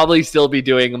I'll probably still be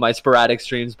doing my sporadic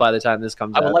streams by the time this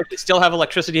comes out. I would likely still have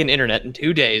electricity and internet in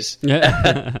 2 days.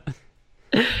 Yeah.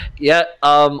 Yeah.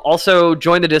 Also,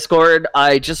 join the Discord.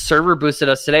 I just server boosted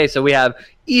us today, so we have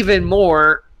even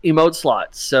more emote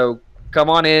slots. So come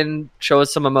on in, show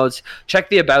us some emotes. Check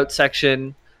the About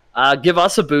section. Give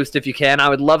us a boost if you can. I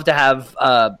would love to have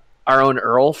our own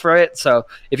Earl for it. So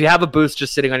if you have a boost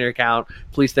just sitting on your account,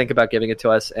 please think about giving it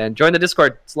to us. And join the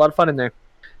Discord. It's a lot of fun in there.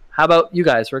 How about you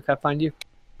guys? Where can I find you?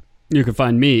 You can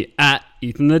find me at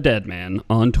Ethan the Deadman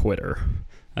on Twitter.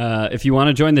 If you want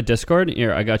to join the Discord,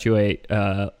 here I got you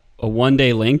a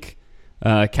one-day link,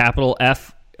 capital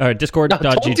F,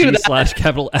 discord.gg/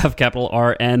 capital F, capital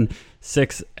RN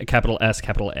 6 capital S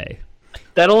capital A.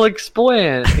 That'll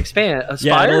expand. Aspire?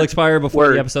 Yeah, it'll expire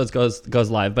before the episode goes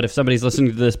live. But if somebody's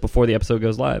listening to this before the episode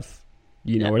goes live,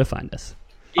 you know where to find us.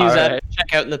 Use that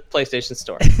checkout in the PlayStation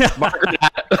Store.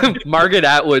 Margaret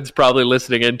Atwood's probably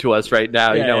listening in to us right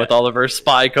now, with all of her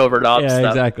spy covert ops stuff. Yeah,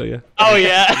 exactly. Yeah. Oh,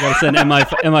 yeah. I gotta send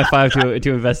MI5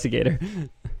 to investigator.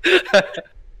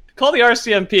 Call the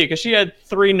RCMP, because she had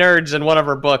 3 nerds in one of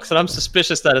her books, and I'm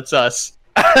suspicious that it's us.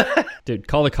 Dude,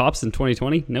 call the cops in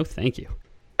 2020? No, thank you.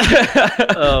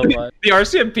 Oh, my. The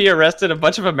RCMP arrested a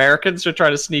bunch of Americans for trying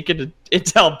to sneak into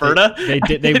Alberta.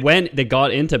 They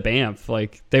got into Banff.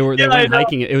 Like they went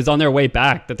hiking. It was on their way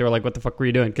back that they were like, "What the fuck were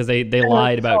you doing?" Because they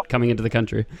lied about coming into the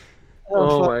country.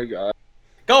 Oh my god!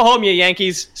 Go home, you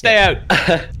Yankees. Stay out.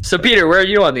 So Peter, where are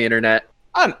you on the internet?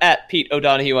 I'm at Pete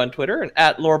O'Donohue on Twitter and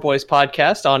at Loreboys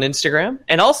Podcast on Instagram.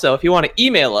 And also, if you want to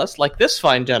email us like this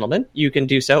fine gentleman, you can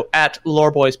do so at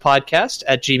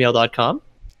loreboyspodcast@gmail.com.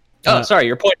 Oh, sorry,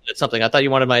 you're pointing at something. I thought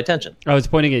you wanted my attention. I was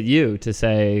pointing at you to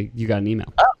say you got an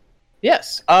email. Oh,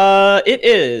 yes. It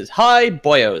is Hi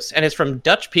Boyos, and it's from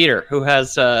Dutch Peter, who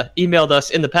has emailed us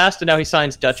in the past, and now he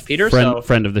signs Dutch Peter.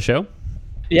 Friend of the show.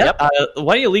 Yep.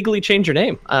 Why don't you legally change your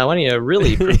name? Why don't you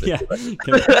really prove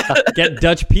it? Get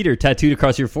Dutch Peter tattooed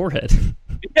across your forehead.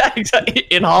 Yeah, exactly.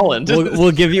 In Holland.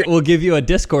 We'll give you a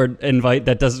Discord invite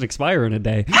that doesn't expire in a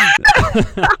day.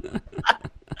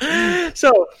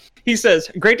 So He says,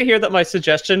 great to hear that my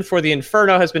suggestion for the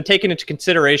Inferno has been taken into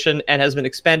consideration and has been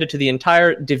expanded to the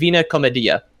entire Divina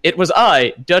Commedia. It was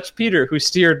I, Dutch Peter, who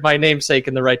steered my namesake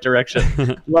in the right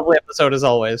direction. Lovely episode as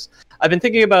always. I've been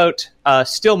thinking about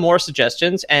still more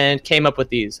suggestions and came up with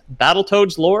these.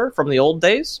 Battletoads lore from the old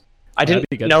days. I didn't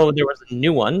know there was a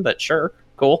new one, but sure.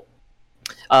 Cool.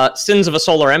 Sins of a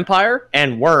Solar Empire,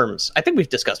 and Worms. I think we've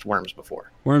discussed Worms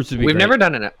before. Worms would be We've great. never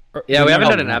done it. Yeah, we haven't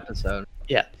done an episode.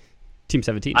 Yeah. Team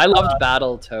 17. I loved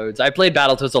Battletoads. I played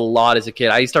Battletoads a lot as a kid.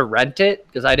 I used to rent it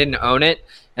because I didn't own it,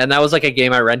 and that was like a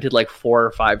game I rented like 4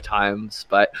 or 5 times.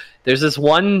 But there's this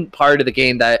one part of the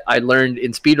game that I learned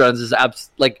in speedruns is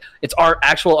it's our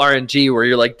actual RNG where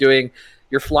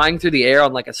you're flying through the air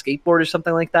on like a skateboard or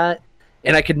something like that.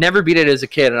 And I could never beat it as a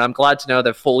kid, and I'm glad to know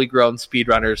that fully grown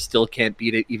speedrunners still can't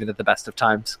beat it even at the best of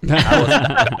times. I wasn't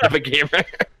that kind of a gamer.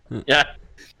 Yeah.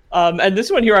 And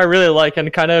this one here I really like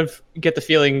and kind of get the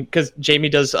feeling, because Jamie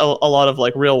does a lot of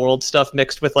like real world stuff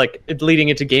mixed with like leading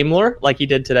into game lore like he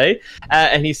did today.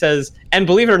 And he says, and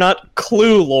believe it or not,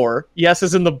 Clue lore. Yes,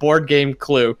 as in the board game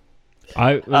Clue.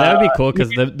 That would be cool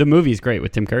because the movie's great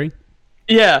with Tim Curry.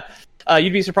 Yeah.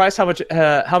 You'd be surprised how much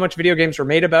video games were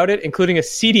made about it, including a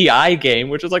CDI game,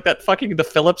 which is like that fucking the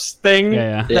Philips thing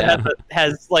that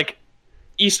has like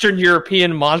Eastern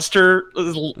European monster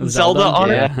Zelda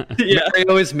on it. Yeah.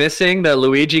 Mario is missing the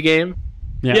Luigi game.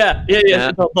 Yeah.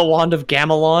 The Wand of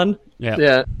Gamelon.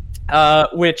 Yeah.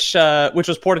 Which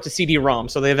was ported to CD-ROM,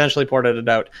 so they eventually ported it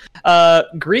out.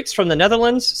 Greets from the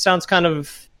Netherlands sounds kind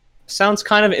of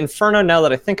Inferno now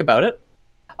that I think about it.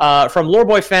 From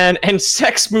Loreboy fan and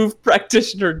sex move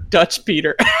practitioner Dutch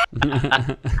Peter.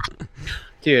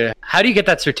 Dude, how do you get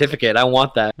that certificate? I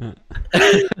want that.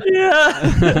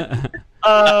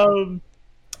 So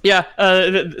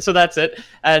that's it.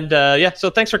 And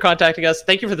so thanks for contacting us.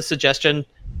 Thank you for the suggestion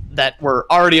that we're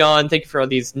already on. Thank you for all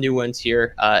these new ones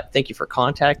here. Thank you for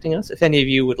contacting us. If any of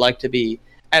you would like to be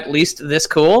at least this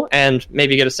cool and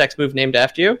maybe get a sex move named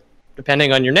after you,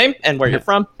 depending on your name and where you're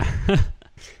from.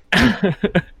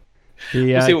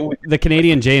 The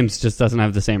Canadian James just doesn't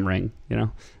have the same ring,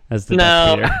 as the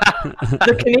Dutch Peter.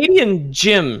 The Canadian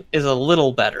Jim is a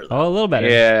little better, though. Oh, a little better.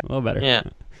 Yeah. A little better.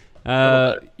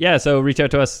 Yeah. So reach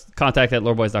out to us, contact at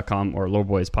loreboys.com or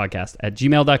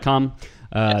loreboyspodcast@gmail.com.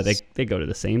 They go to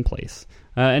the same place.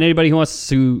 And anybody who wants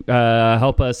to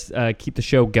help us keep the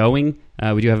show going,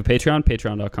 we do have a Patreon,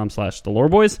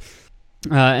 patreon.com/theloreboys.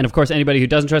 And of course, anybody who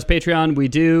doesn't trust Patreon, we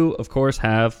do, of course,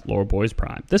 have Lore Boys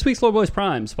Prime. This week's Lore Boys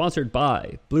Prime, sponsored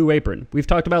by Blue Apron. We've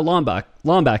talked about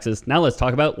Lombaxes. Now let's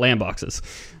talk about lamb boxes.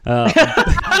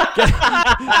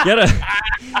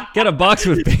 Get a box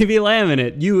with baby lamb in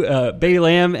it. Baby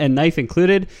lamb and knife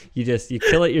included. You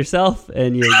kill it yourself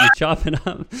and you chop it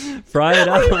up, fry it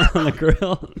up on the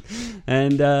grill,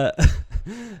 and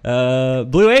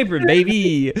Blue Apron,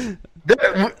 baby.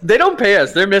 They don't pay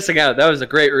us. They're missing out. That was a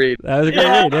great read.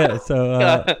 Yeah.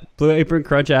 So Blue Apron,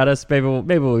 crunch at us. Maybe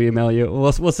we'll email you.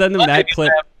 We'll send them that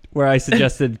clip where I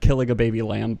suggested killing a baby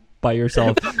lamb by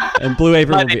yourself, and Blue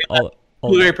Apron will be all.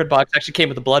 Blue Apron box actually came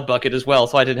with a blood bucket as well,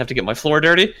 so I didn't have to get my floor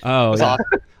dirty. Oh, yeah.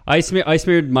 Awesome. I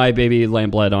smeared my baby lamb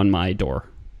blood on my door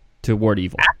to ward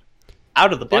evil.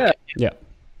 Out of the bucket. Yeah.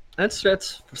 That's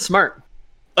smart.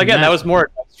 Again, that was more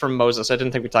advice from Moses. I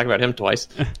didn't think we'd talk about him twice.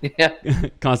 Yeah.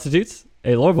 Constitutes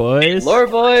a Lore Boys. Lore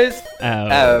Boys.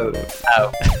 Ow.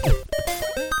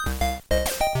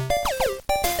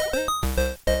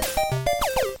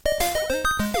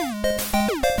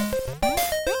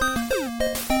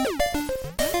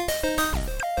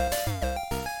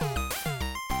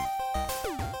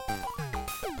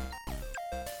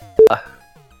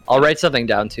 I'll write something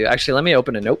down too. Actually, let me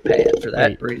open a notepad for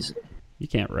that reason. You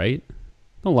can't write.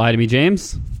 Don't lie to me,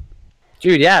 James.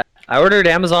 Dude, yeah. I ordered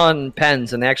Amazon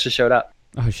pens and they actually showed up.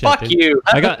 Oh shit! Fuck you!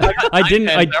 I didn't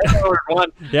order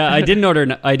one. Yeah, I didn't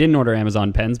order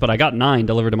Amazon pens, but I got 9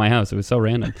 delivered to my house. It was so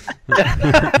random. The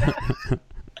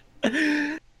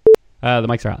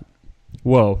mics are hot.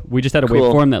 Whoa! We just had a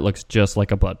waveform that looks just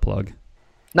like a butt plug.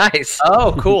 Nice.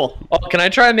 Oh, cool. Oh, can I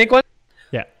try and make one?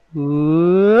 Yeah.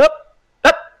 Whoop.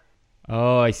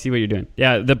 Oh, I see what you're doing.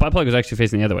 Yeah, the butt plug was actually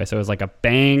facing the other way, so it was like a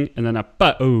bang and then a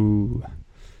butt. Ooh.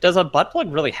 Does a butt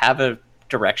plug really have a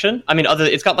direction? I mean,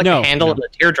 it's got like a handle and a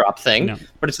teardrop thing,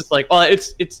 but it's just like, well,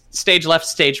 it's stage left,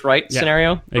 stage right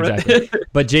scenario. Exactly.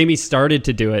 But Jamie started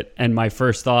to do it, and my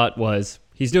first thought was,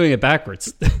 he's doing it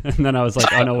backwards. And then I was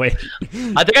like, oh, no, wait.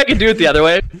 I think I can do it the other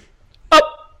way.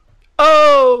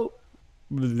 Oh!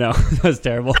 No, that was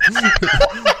terrible.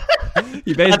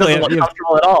 You basically have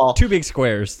at all. 2 big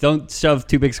squares. Don't shove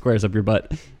 2 big squares up your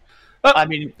butt. I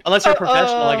mean, unless you're a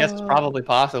professional, I guess it's probably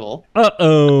possible.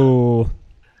 Uh-oh.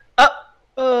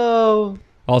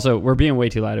 Also, we're being way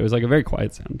too loud. It was like a very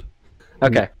quiet sound.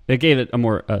 Okay. It gave it a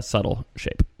more subtle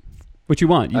shape, which you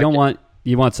want.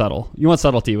 You want subtle. You want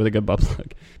subtlety with a good butt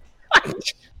plug.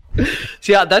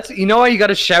 See, that's why you got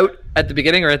to shout at the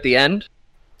beginning or at the end.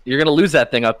 You're gonna lose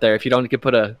that thing up there if you don't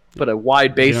put a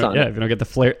wide bass on it. Yeah, if you don't get the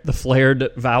flared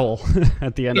vowel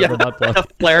at the end of the butt plug. A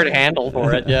flared handle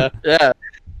for it. Yeah. Yeah.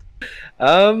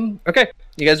 Okay,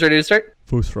 you guys ready to start?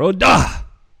 Fusroda.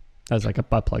 That's like a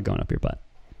butt plug going up your butt.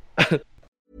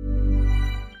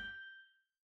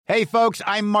 Hey, folks,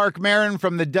 I'm Mark Maron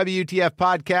from the WTF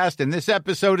Podcast, and this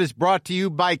episode is brought to you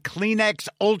by Kleenex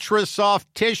Ultra Soft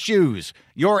Tissues,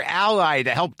 your ally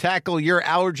to help tackle your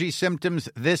allergy symptoms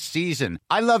this season.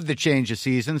 I love the change of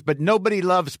seasons, but nobody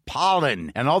loves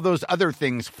pollen and all those other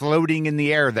things floating in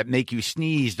the air that make you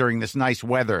sneeze during this nice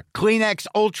weather. Kleenex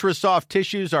Ultra Soft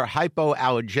Tissues are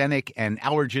hypoallergenic and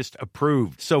allergist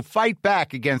approved, so fight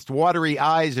back against watery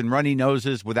eyes and runny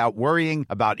noses without worrying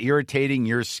about irritating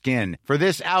your skin. For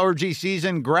this allergy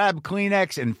season, grab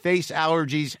Kleenex and face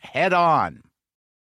allergies head on.